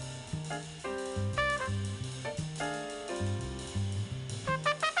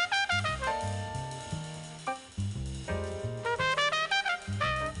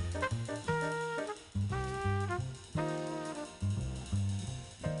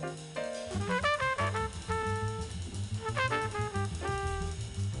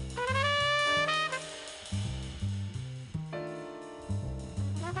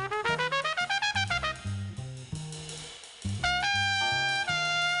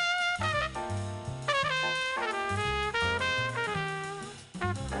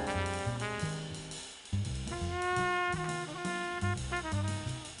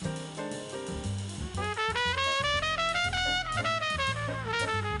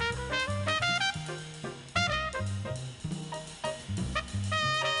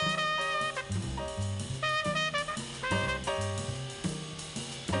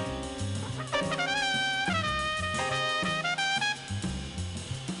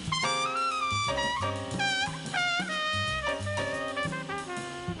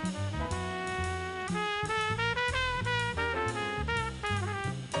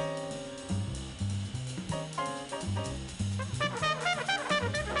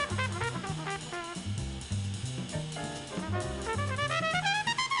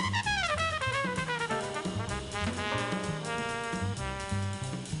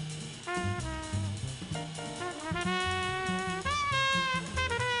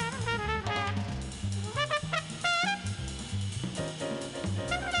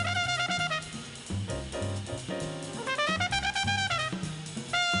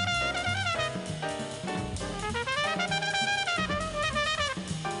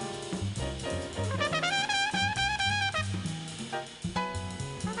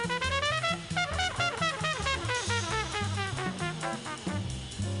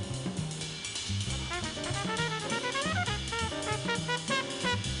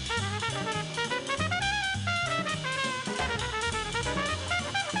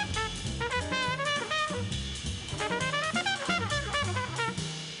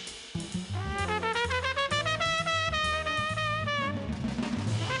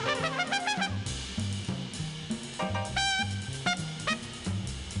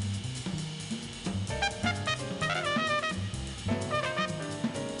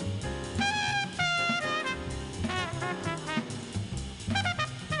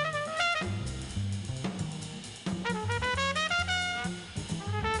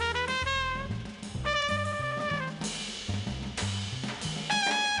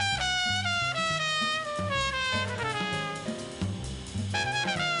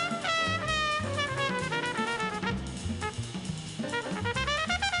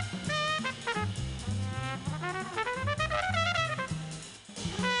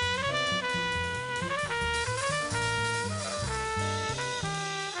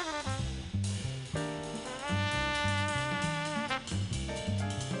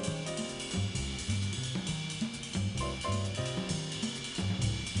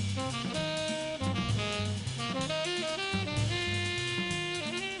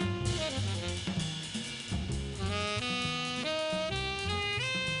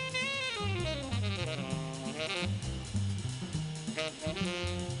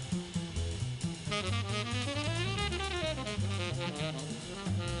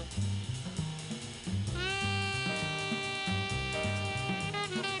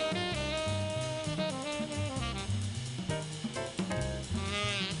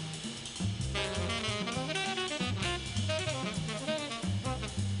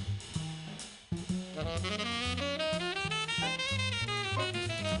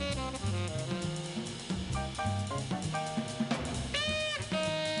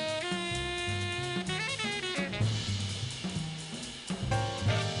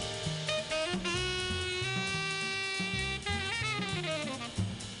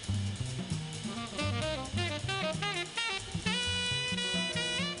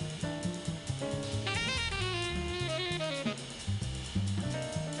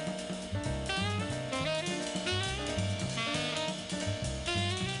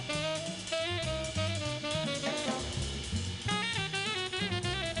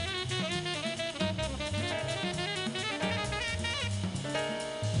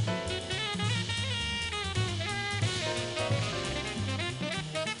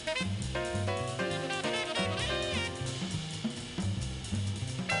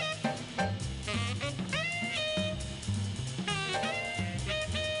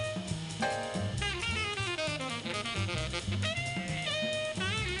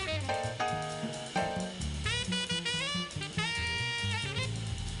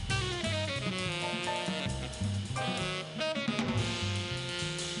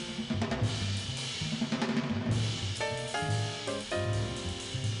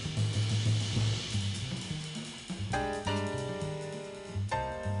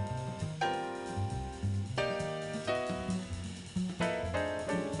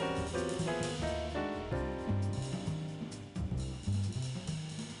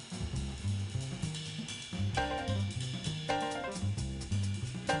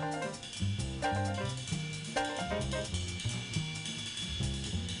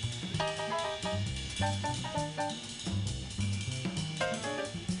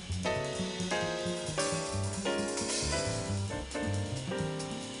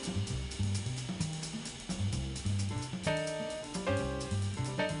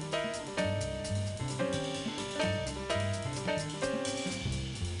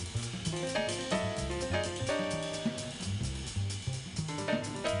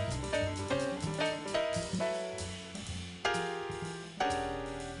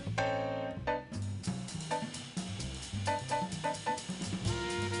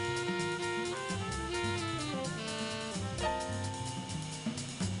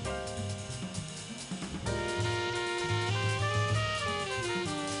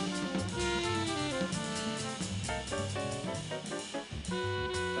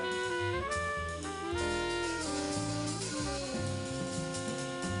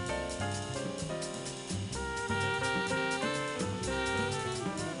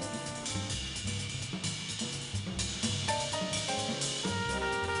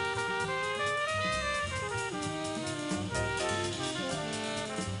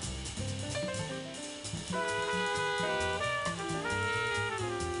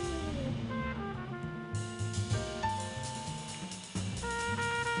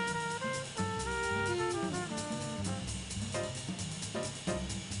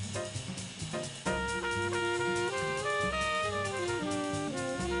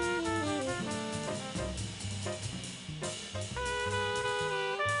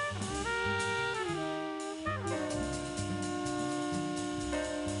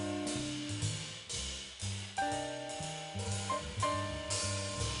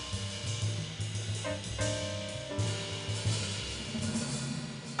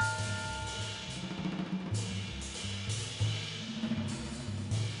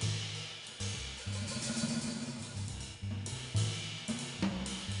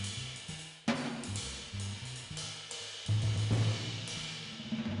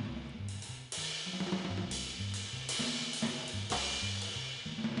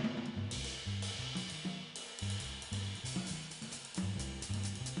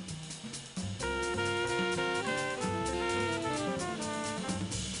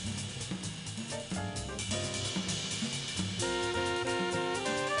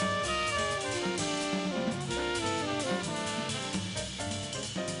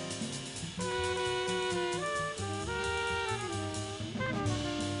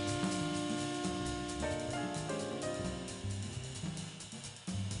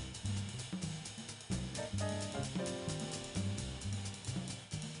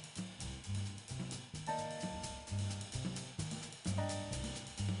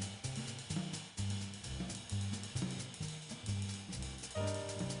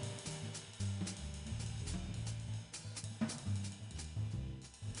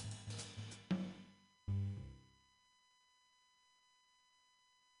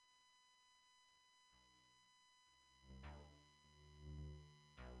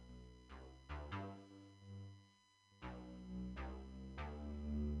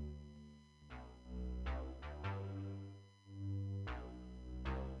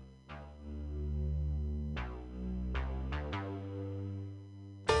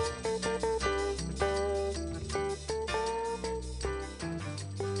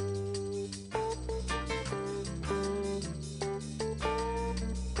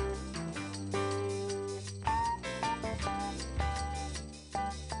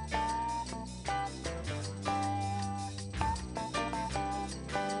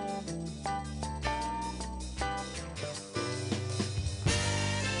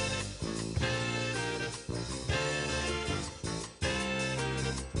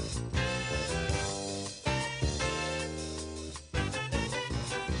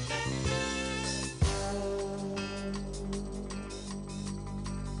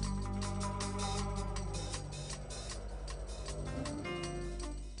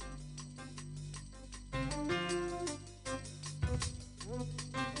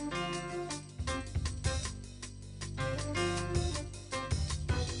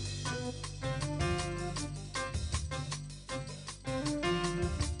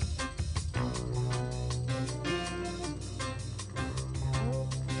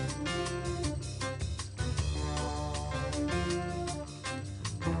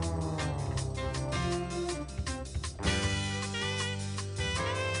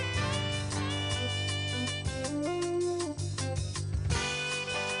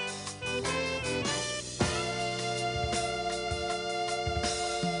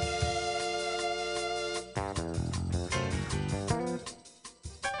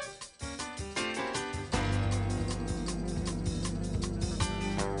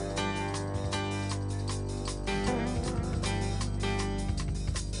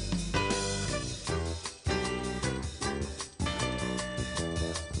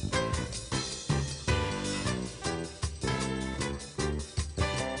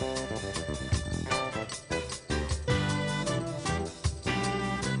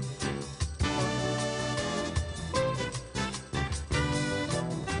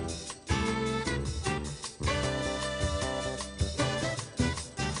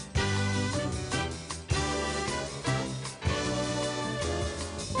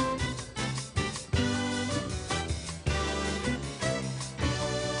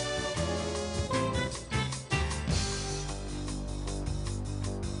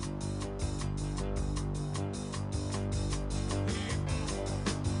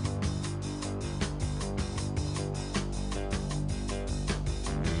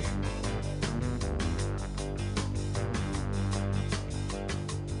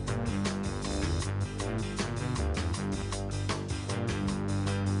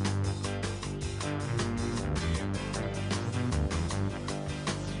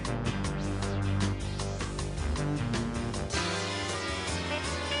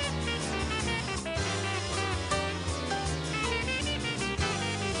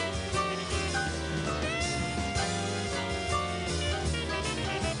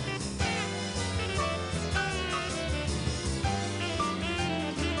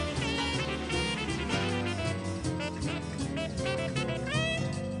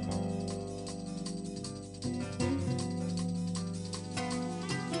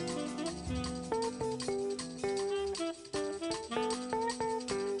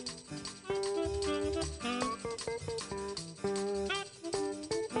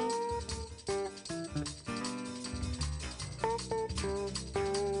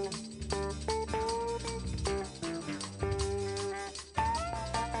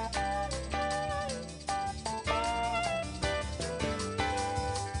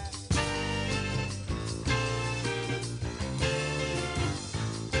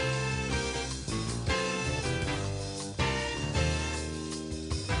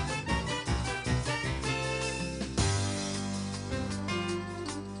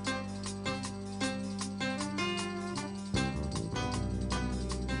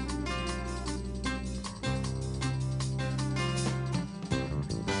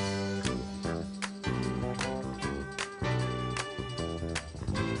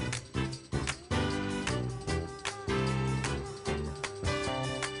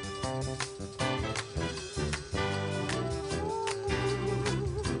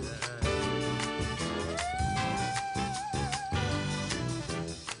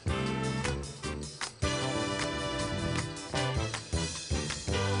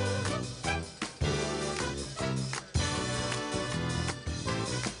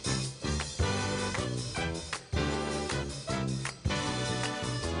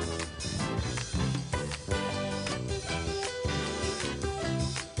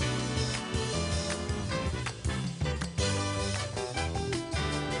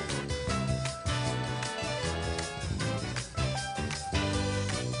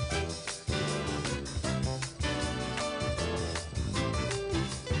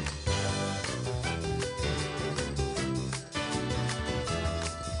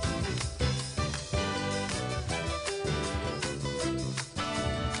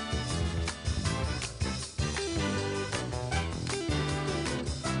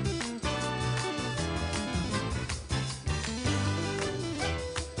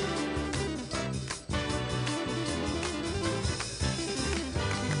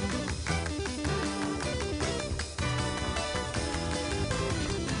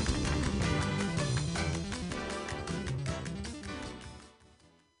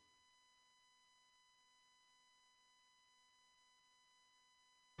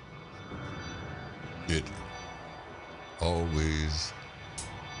 It always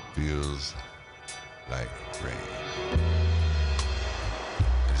feels like rain.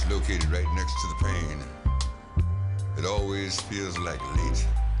 It's located right next to the pain. It always feels like late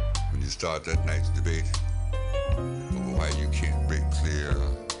when you start that night's debate over why you can't break clear.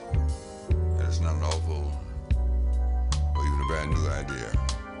 And it's not an awful or even a brand new idea.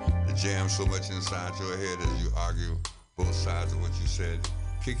 It jams so much inside your head as you argue both sides of what you said.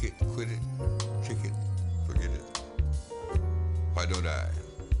 Kick it, quit it, kick it, forget it. Why don't I?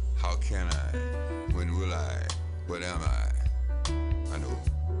 How can I? When will I? What am I? I know.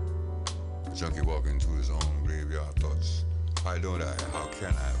 A junkie walking through his own graveyard thoughts. Why don't I? How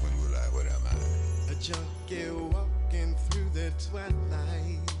can I? When will I? What am I? A junkie walking through the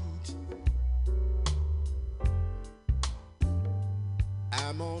twilight.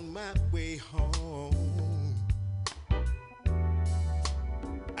 I'm on my way home.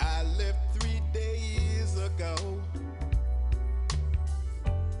 I left 3 days ago,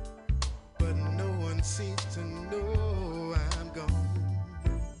 but no one seems to know I'm gone.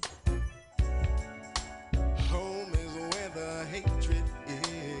 Home is where the hatred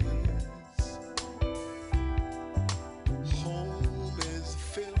is. Home is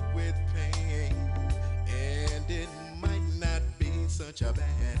filled with pain, and it might not be such a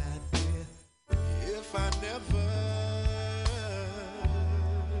bad idea if I never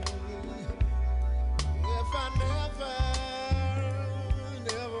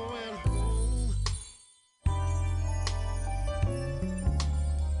went home.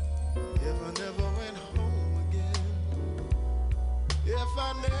 If I never went home again. If I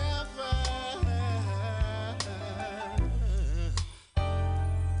never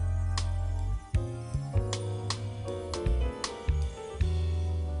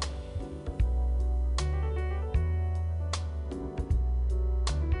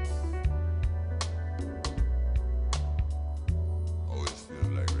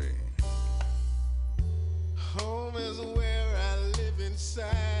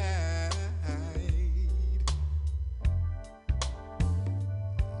inside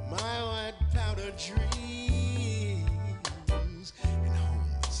my white powder dreams, and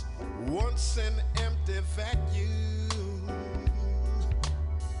home is once an empty vacuum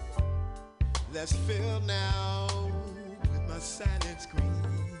that's filled now with my silent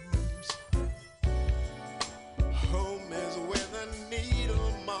screams. Home is where the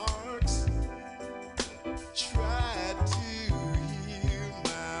needle marks try to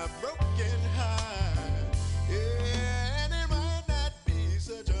broken heart, yeah, and it might not be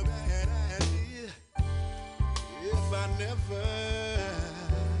such a bad idea if I never,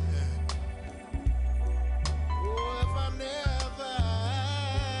 oh, if I never,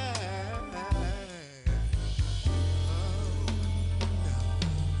 oh, no.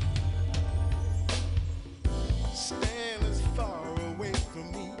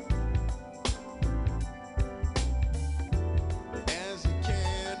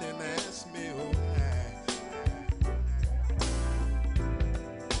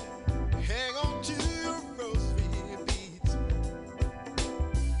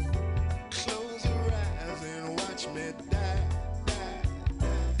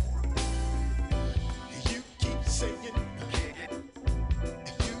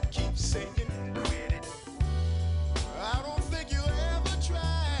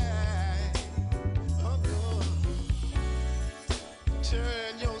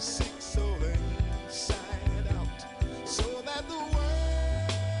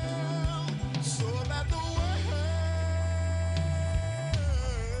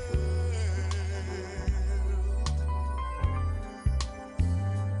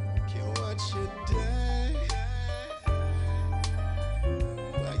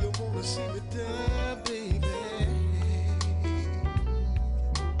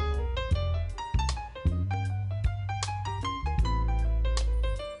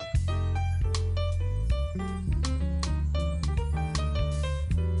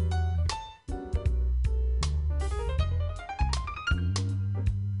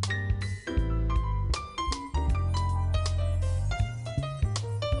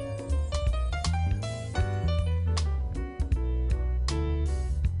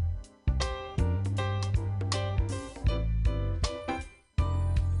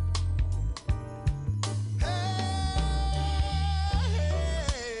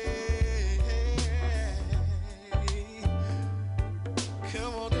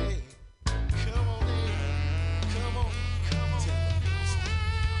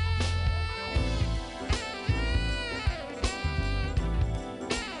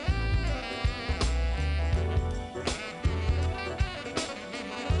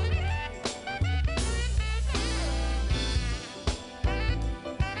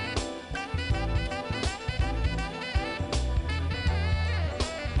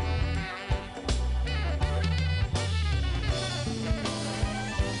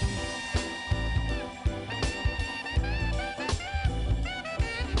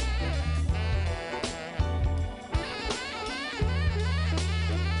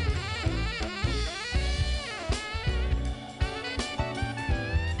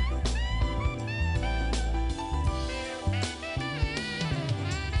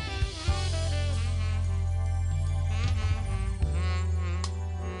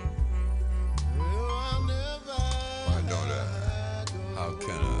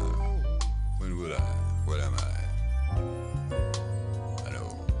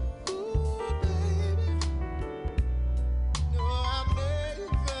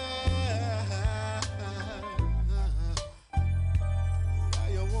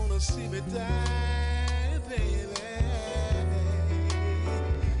 die, baby.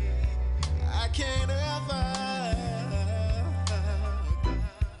 I can't ever.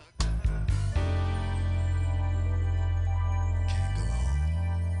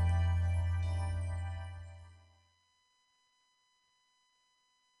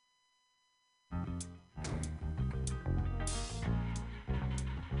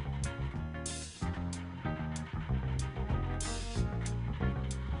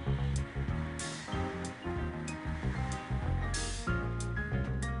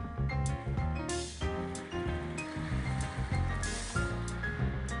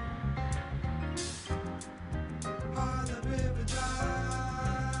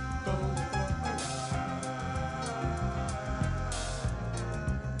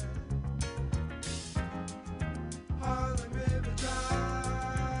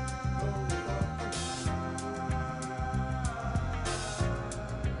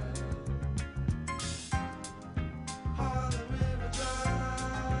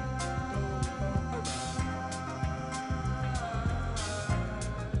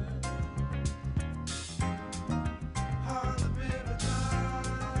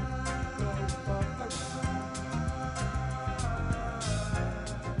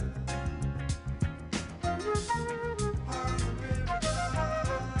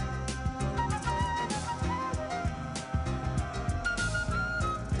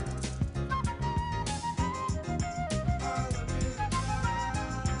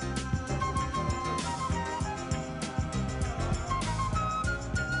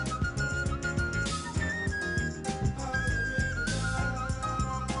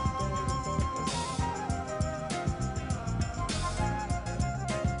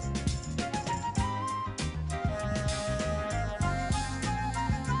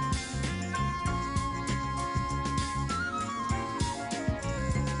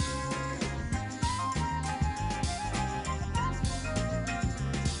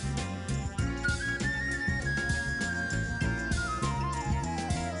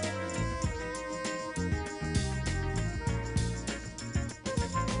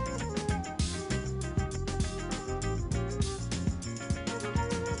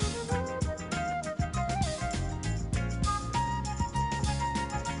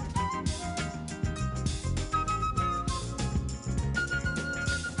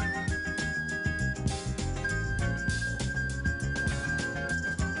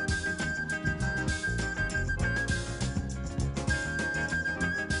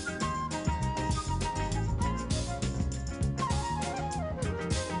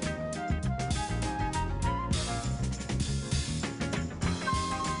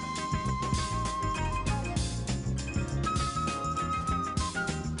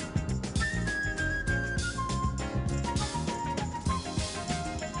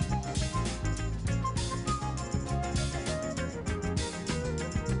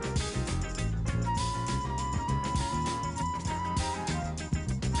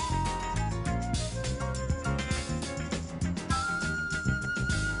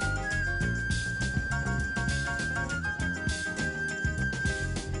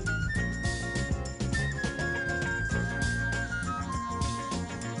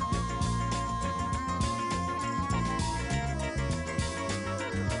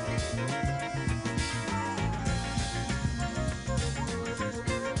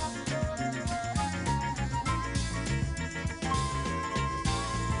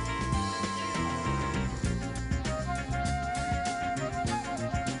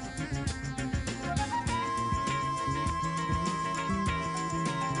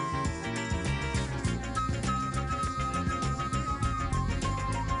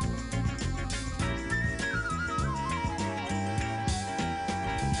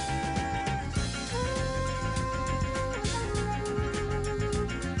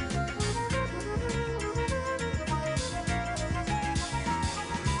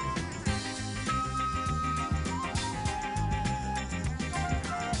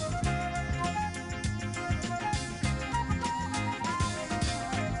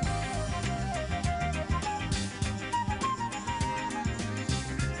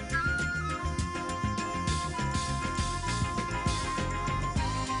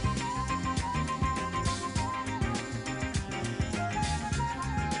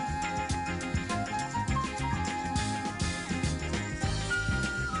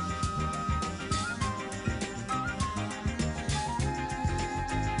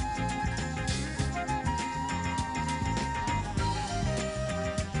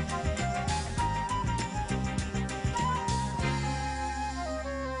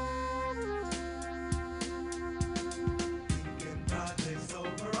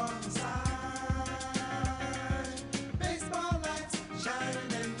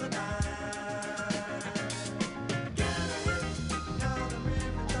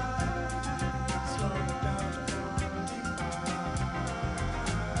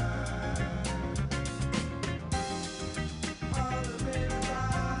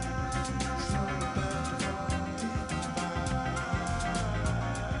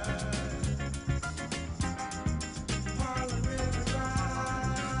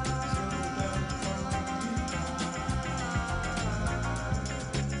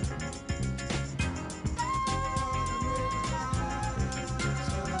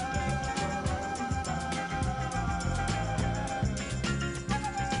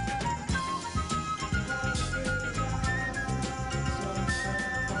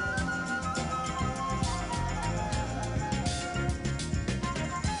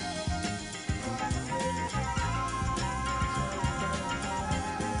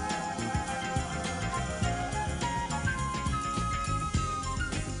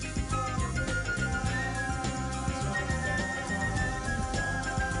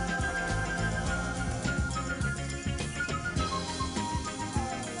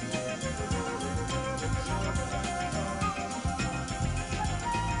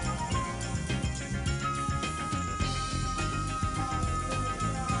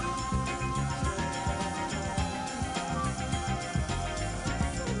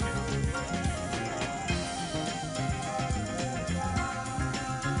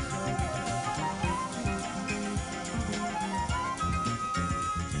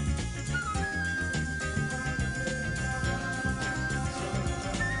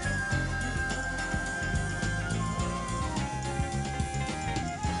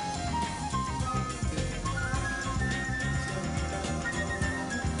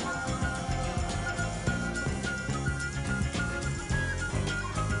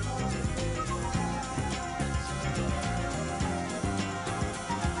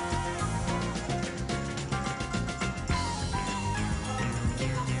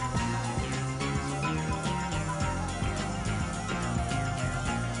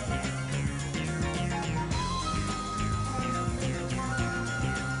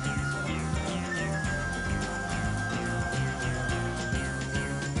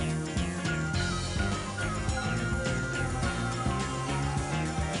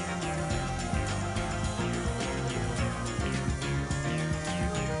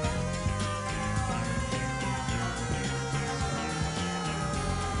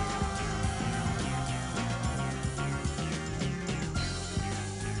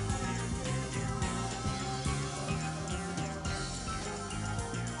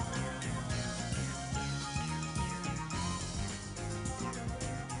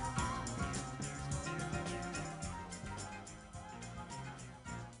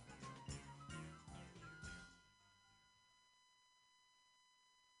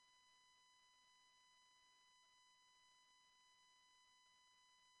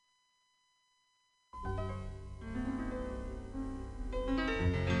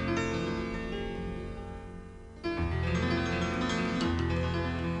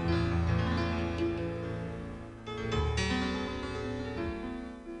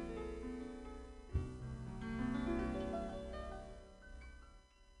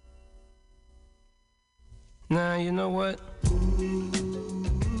 Nah, you know what?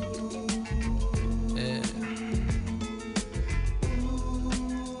 Yeah.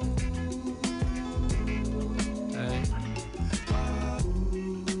 Hey.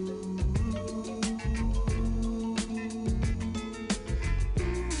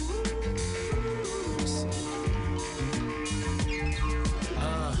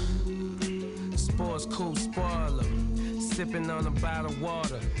 Sports cool spoiler. Sipping on a bottle of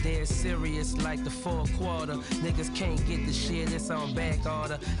water. Dead serious like the fourth quarter. Niggas can't get the shit, it's on back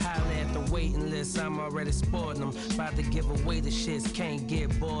order. Holla at the waiting list, I'm already sporting them. About to give away the shits, can't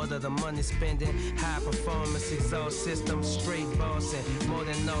get bored of the money spending. High performance exhaust system, straight bossing. More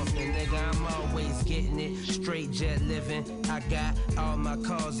than often, nigga, I'm always getting it. Straight jet living. I got all my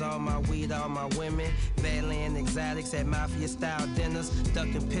cars, all my weed, all my women. Badland exotics at mafia style dinners.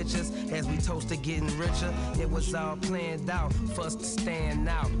 Ducking pictures as we toast to getting richer. It was all planned out for us to stand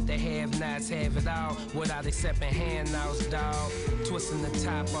out. The have-nots have it all without accepting handouts, dawg. Twisting the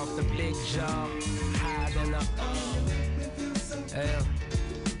top off the big jaw. Hiding up. Hell.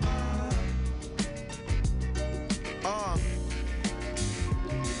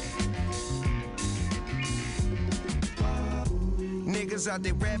 Niggas out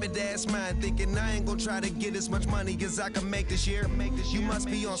there rabbit ass mind thinking I ain't gon' try to get as much money as I can make this year. You must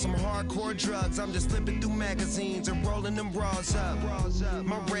be on some hardcore drugs. I'm just flipping through magazines and rolling them bras up.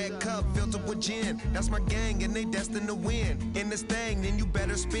 My red cup filled up with gin. That's my gang and they destined to win. In this thing, then you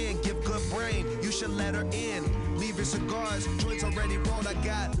better spin. Give good brain, you should let her in. Leave your cigars, joints already rolled. I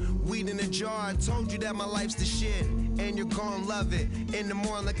got weed in a jar. I told you that my life's the shit, and you're gon' love it. In the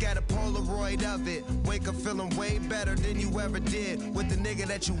morning, look at a Polaroid of it. Wake up feeling way better than you ever did with the nigga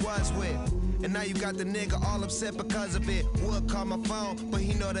that you was with. And now you got the nigga all upset because of it. Would call my phone, but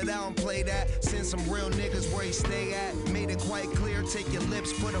he know that I don't play that. Send some real niggas where he stay at. Made it quite clear, take your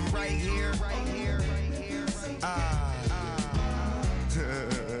lips, put them right here. Right here, right here, right here.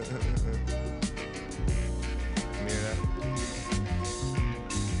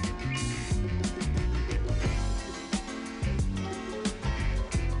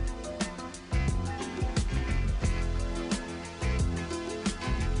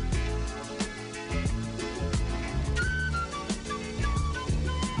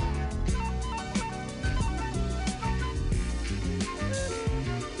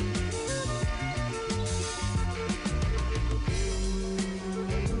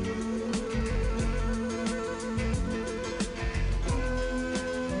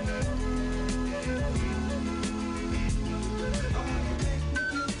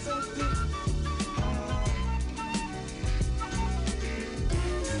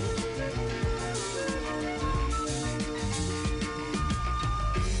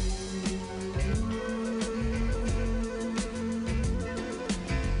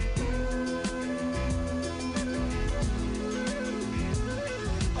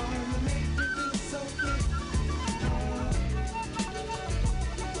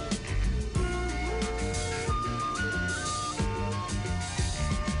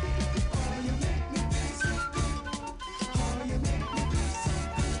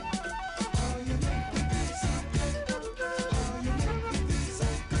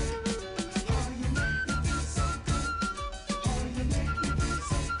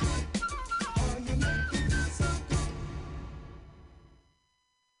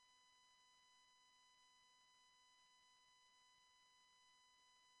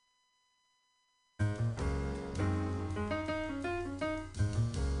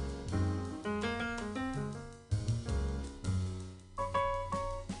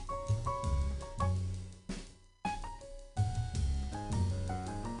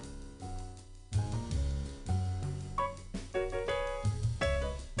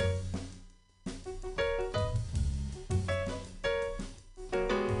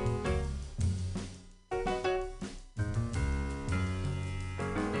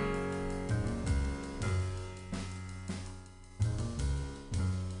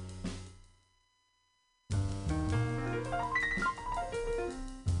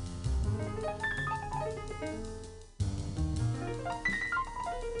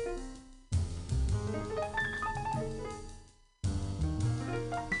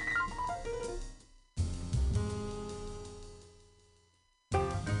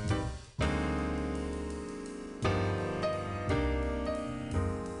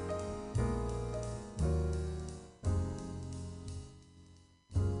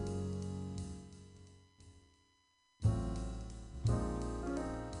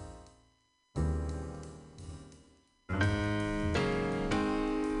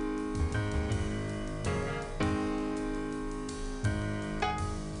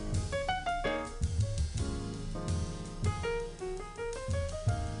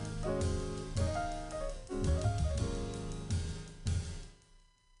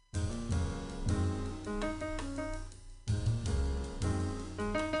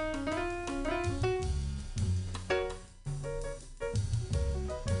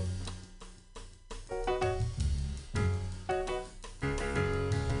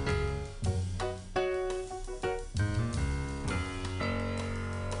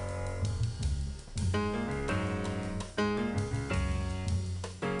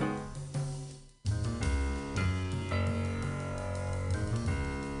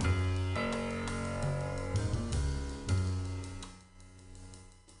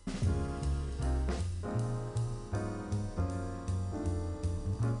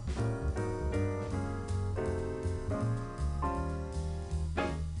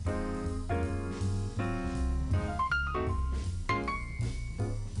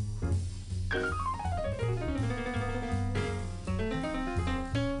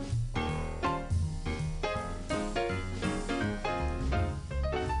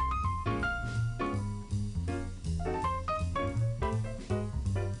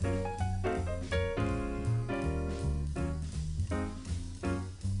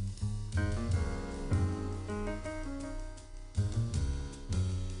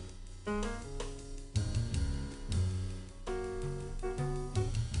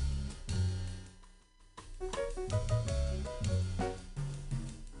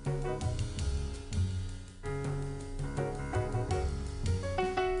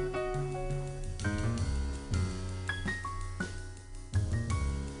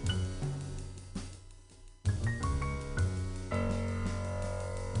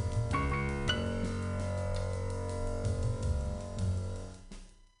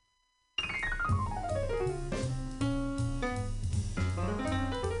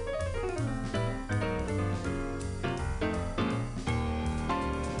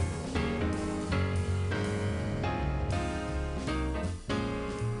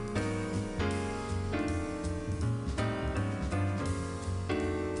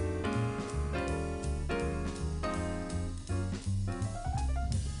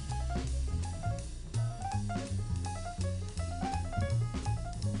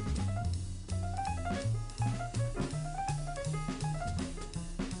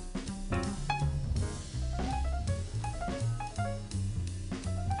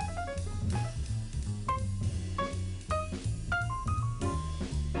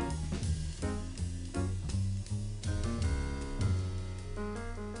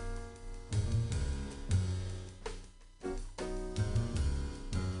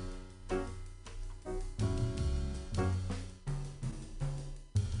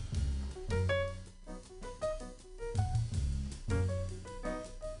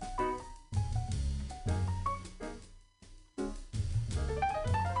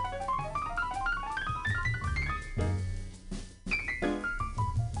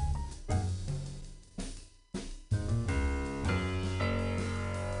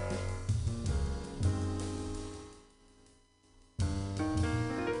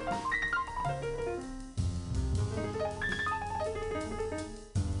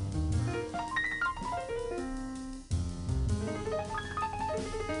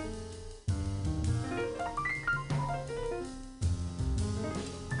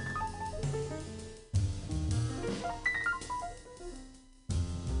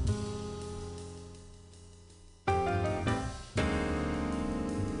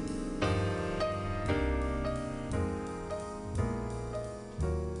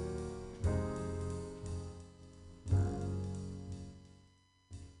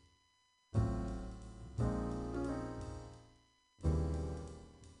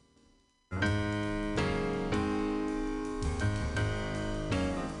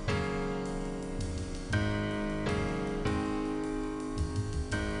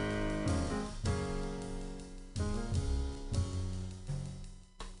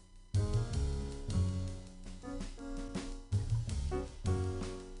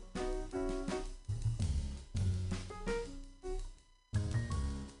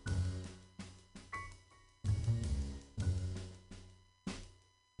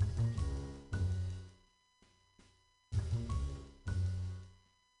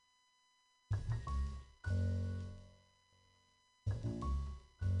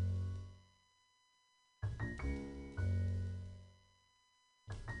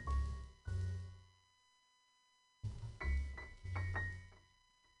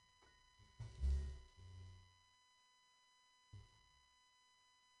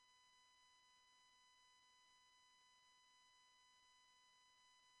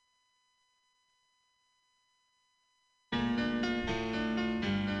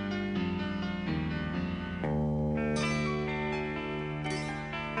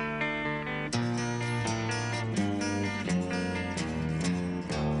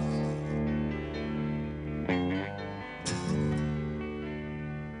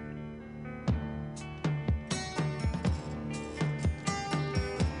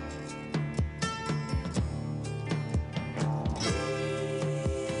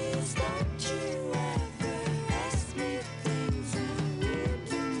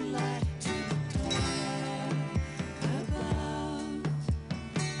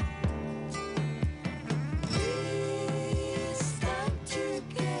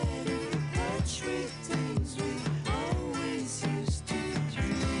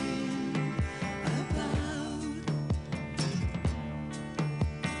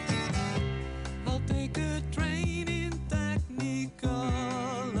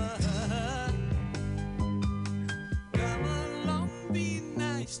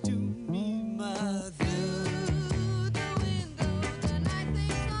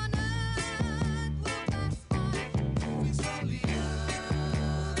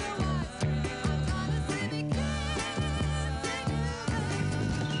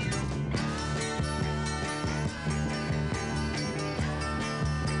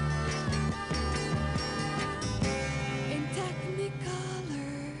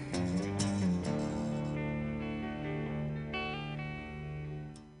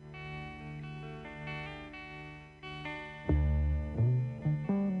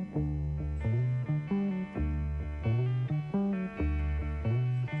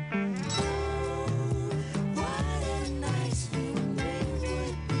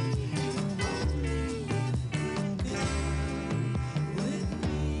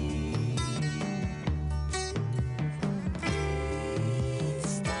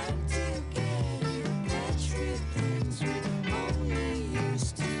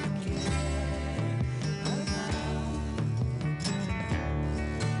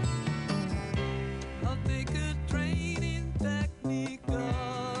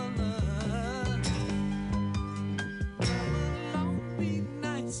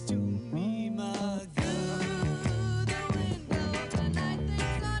 means to me, my girl.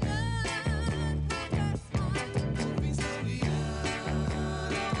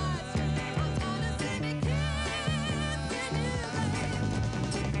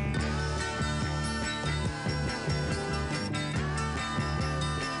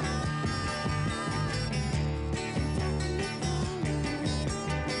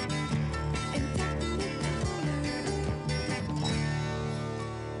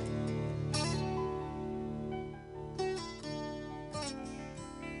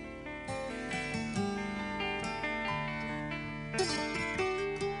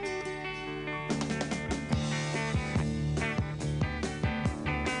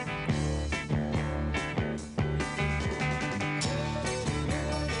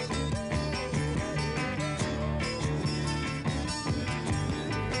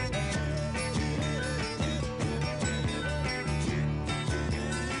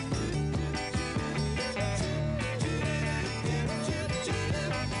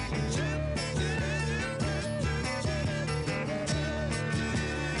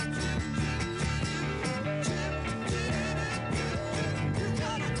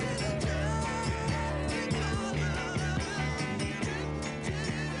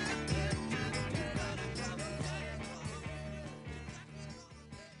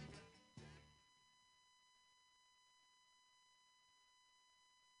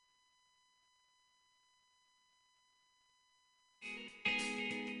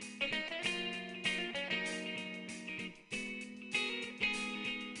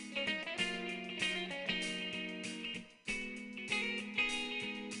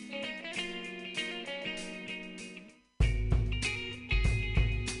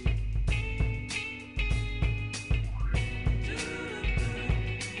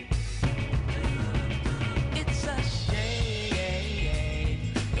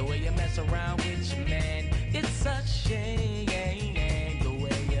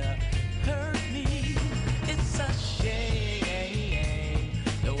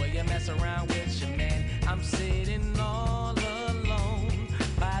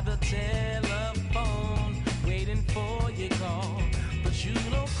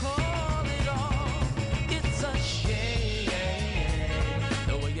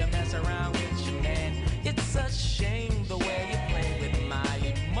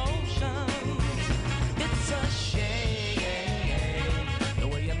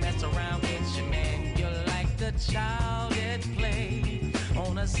 Child at play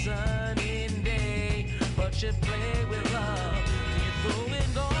on a sunny day, but you play with love, you throw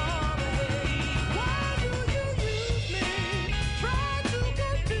it all away. Why do you use me? Try to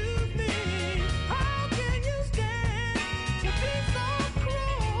confuse me. How can you stand to be so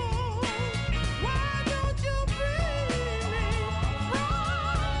cruel? Why don't you free me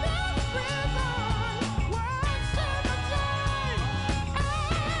from this prison where I serve a time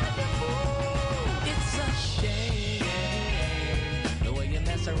as a fool? It's a shame the way you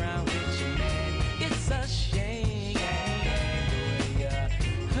mess around with your man. It's a shame the way you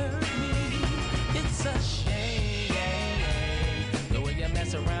hurt me. It's a shame the way you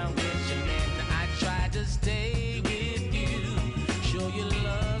mess around with your man. I tried to stay with you, show you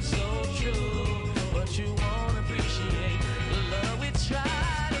love so true, but you won't appreciate the love we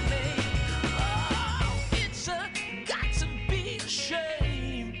try to make. Oh, it's a got to be a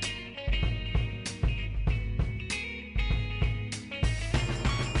shame.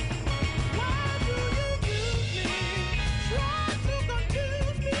 Why do you use me? Try to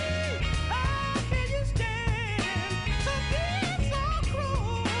confuse me. How can you stand to be so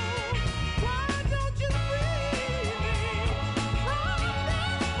cruel? Why don't you free me from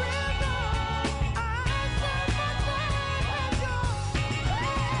this prison? I serve my time as yours.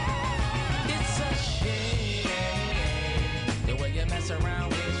 It's a shame the way you mess around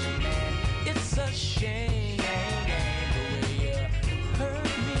with your man. It's a shame the way you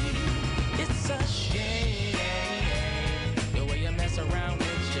hurt me. It's a shame the way you mess around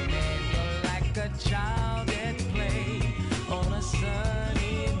with your man. You're like a child at play on a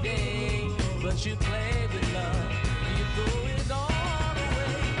sunny day, but you play with love, you throw it all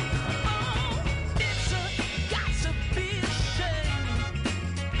away. Oh, it's a got to be a shame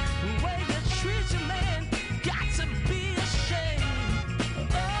the way you treat your man. Got to be a shame.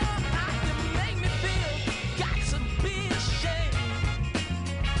 Oh, how you make me feel. Got to be a shame.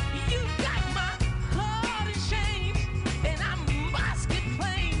 You got my heart in chains, and I must get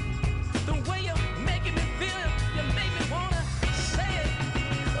plain. The way you're making me feel, you make me wanna say it.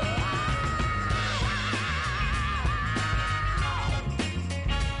 Oh,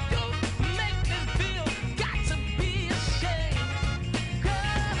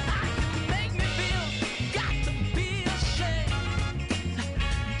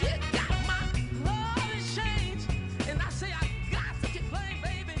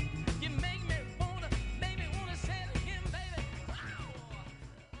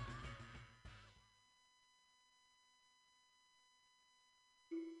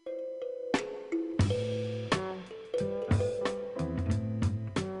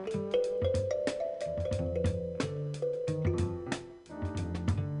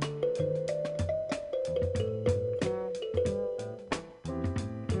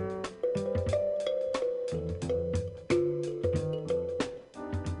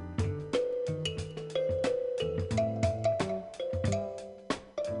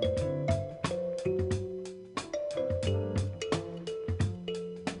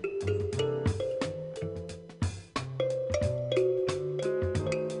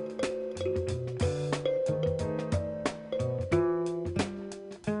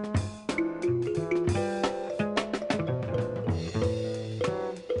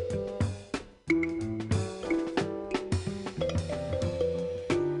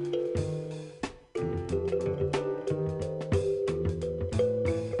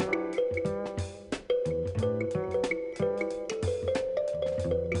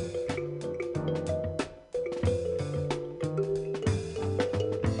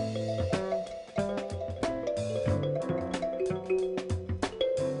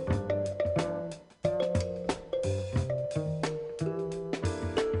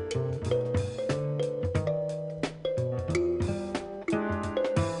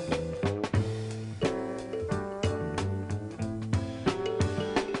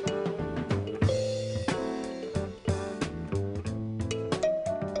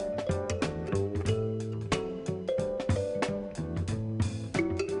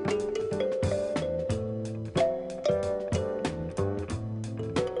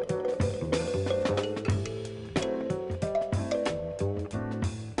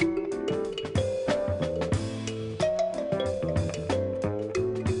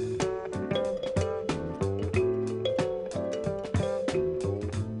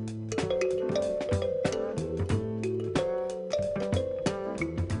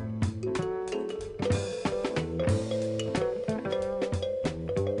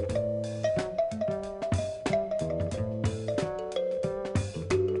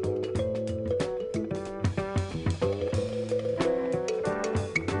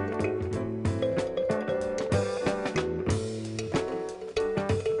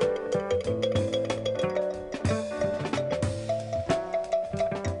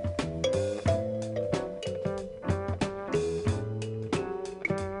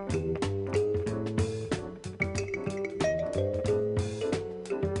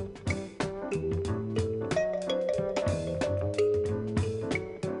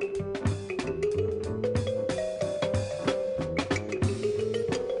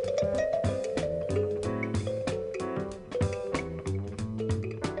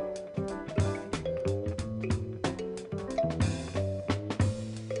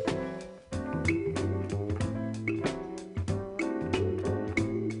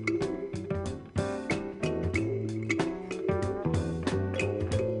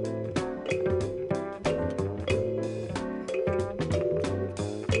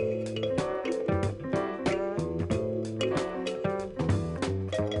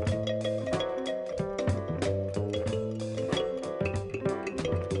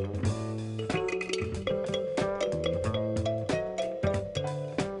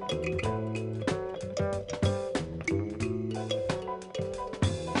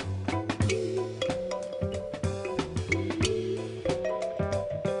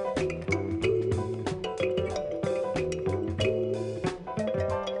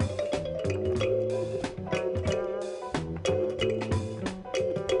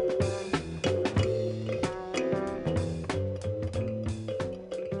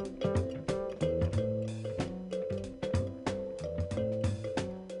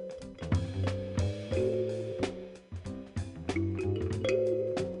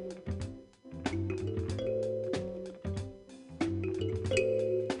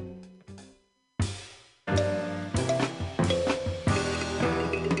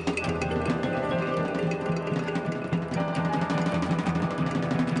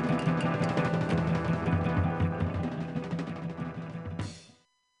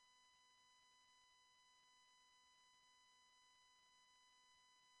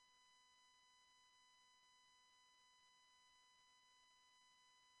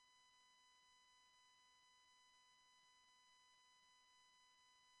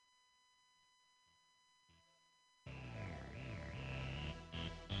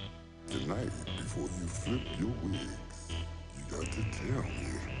 Tonight, before you flip your wigs, you got to tell me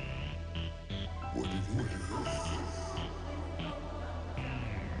what it is.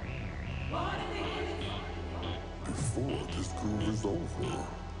 What it is. Before this groove is over,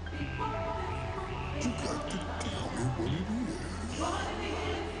 you got to tell me what it is. What it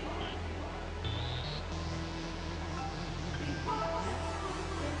is.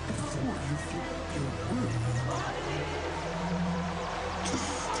 Before you flip your wigs,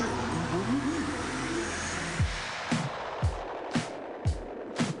 just tell me what it is.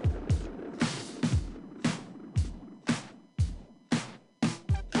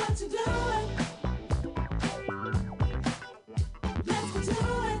 What you doing? Let's go do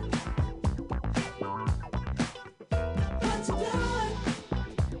it. What you doing?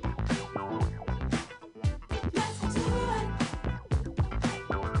 Let's go do it.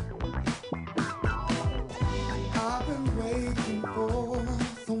 I've been waiting for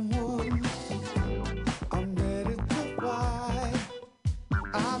someone. I'm ready to fly.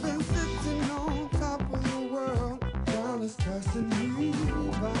 I've been sitting on top of the world, time is passing me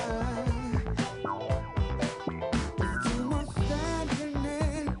by. It's too much standing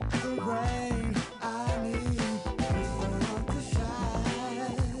in the rain. I need the sun to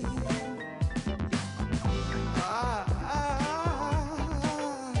shine. I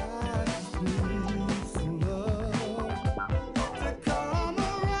just need some love to come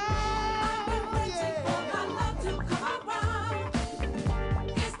around. I've been waiting for my love to come around.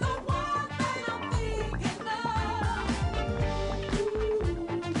 It's the one that I'm thinking of.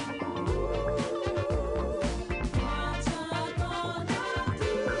 What you gonna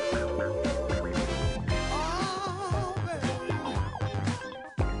do? Oh, baby,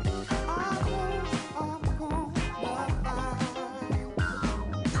 I'm gonna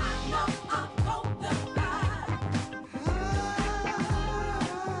I know I'm gonna find.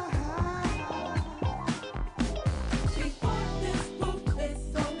 Before this book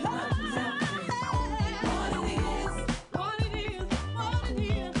is over, tell me what it is. What it is. What it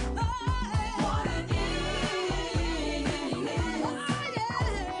is. What it is.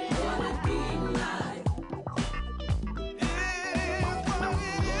 What it be like. What it be like.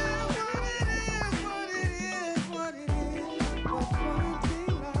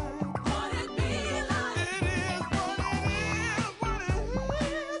 What it be like.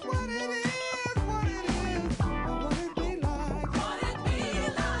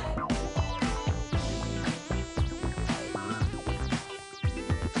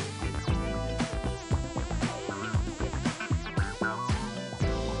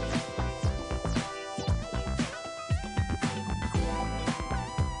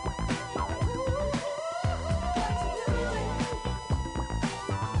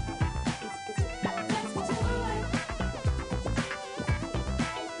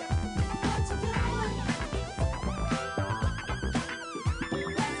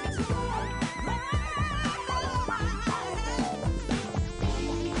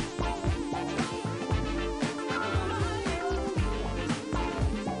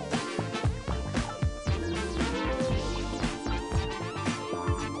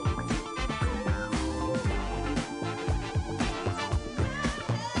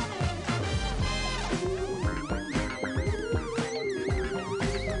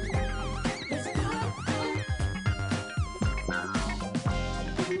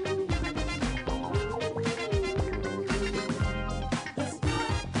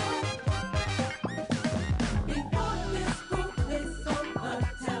 Before this book is over,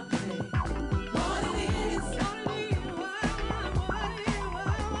 tell me what it is.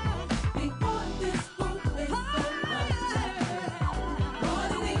 Before this book is over, tell me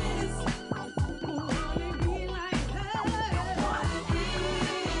what it is. What it be like.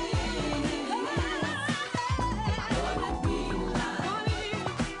 What it is. What it be like. What it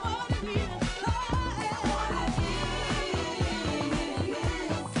is. What it is.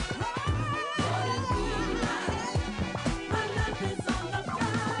 What it be like. My love is on the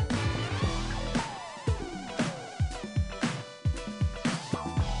run.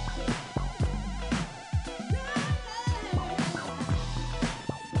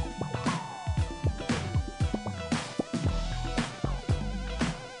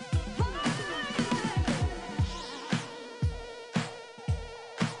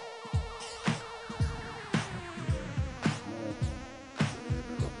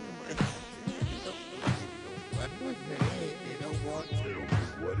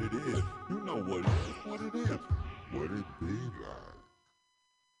 What it is. You know what it is. What it is. What it be like.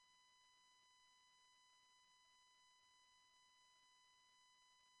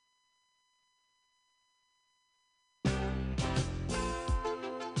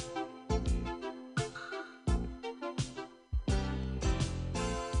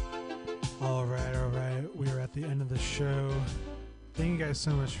 All right. We are at the end of the show. Thank you guys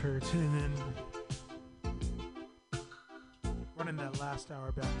so much for tuning in. Running that last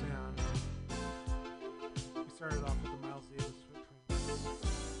hour back down. We started off with the Miles Davis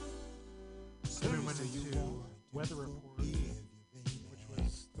footprints. Then we went into Weather Report, which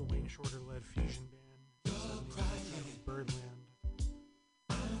was the Wayne Shorter-led fusion band. Birdland.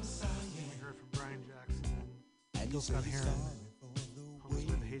 We heard from Brian Jackson and Gil Scott Heron. Homes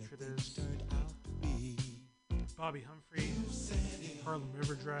Where the Hatred Is. Bobby Humphrey, Harlem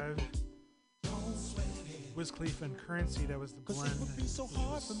River Drive, Wiz Khalifa and Currency. That was the blend. This was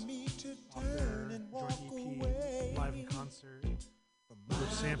off their joint EP, live in concert, which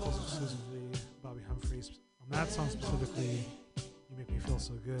samples exclusively Bobby Humphrey's. On that song specifically, You Make Me Feel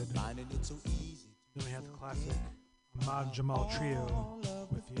So Good. Then we had the classic Ahmad Jamal Trio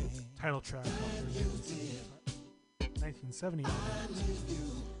with the title track off their 1970 album.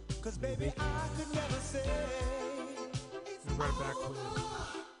 Cause baby, I could never say. We brought it back with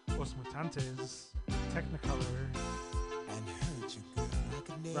Os Mutantes, Technicolor,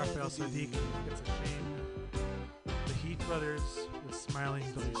 Raphael Sadiq Gets a Shame, the Heath Brothers with Smiling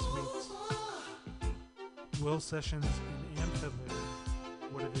Billy Sweet, Will Sessions and Ann Fiddler,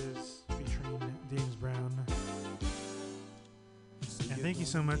 What It Is, featuring James Brown. And thank you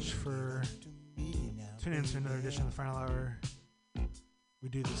so much for tuning in to another edition of the Final Hour. We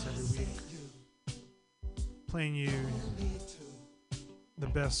do this every week, playing you the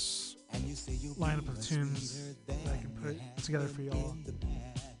best lineup of tunes that I can put together for y'all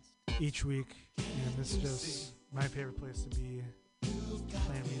each week. And this is just my favorite place to be,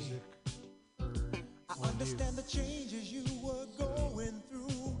 playing music for all of you.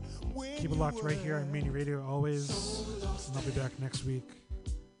 Keep it locked right here on MutinyRadio always, and I'll be back next week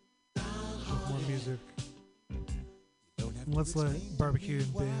with more music. And let's let Barbecue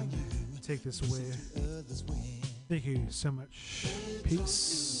and Band take this away. Thank you so much.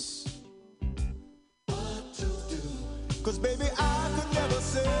 Peace. Cause baby, I could never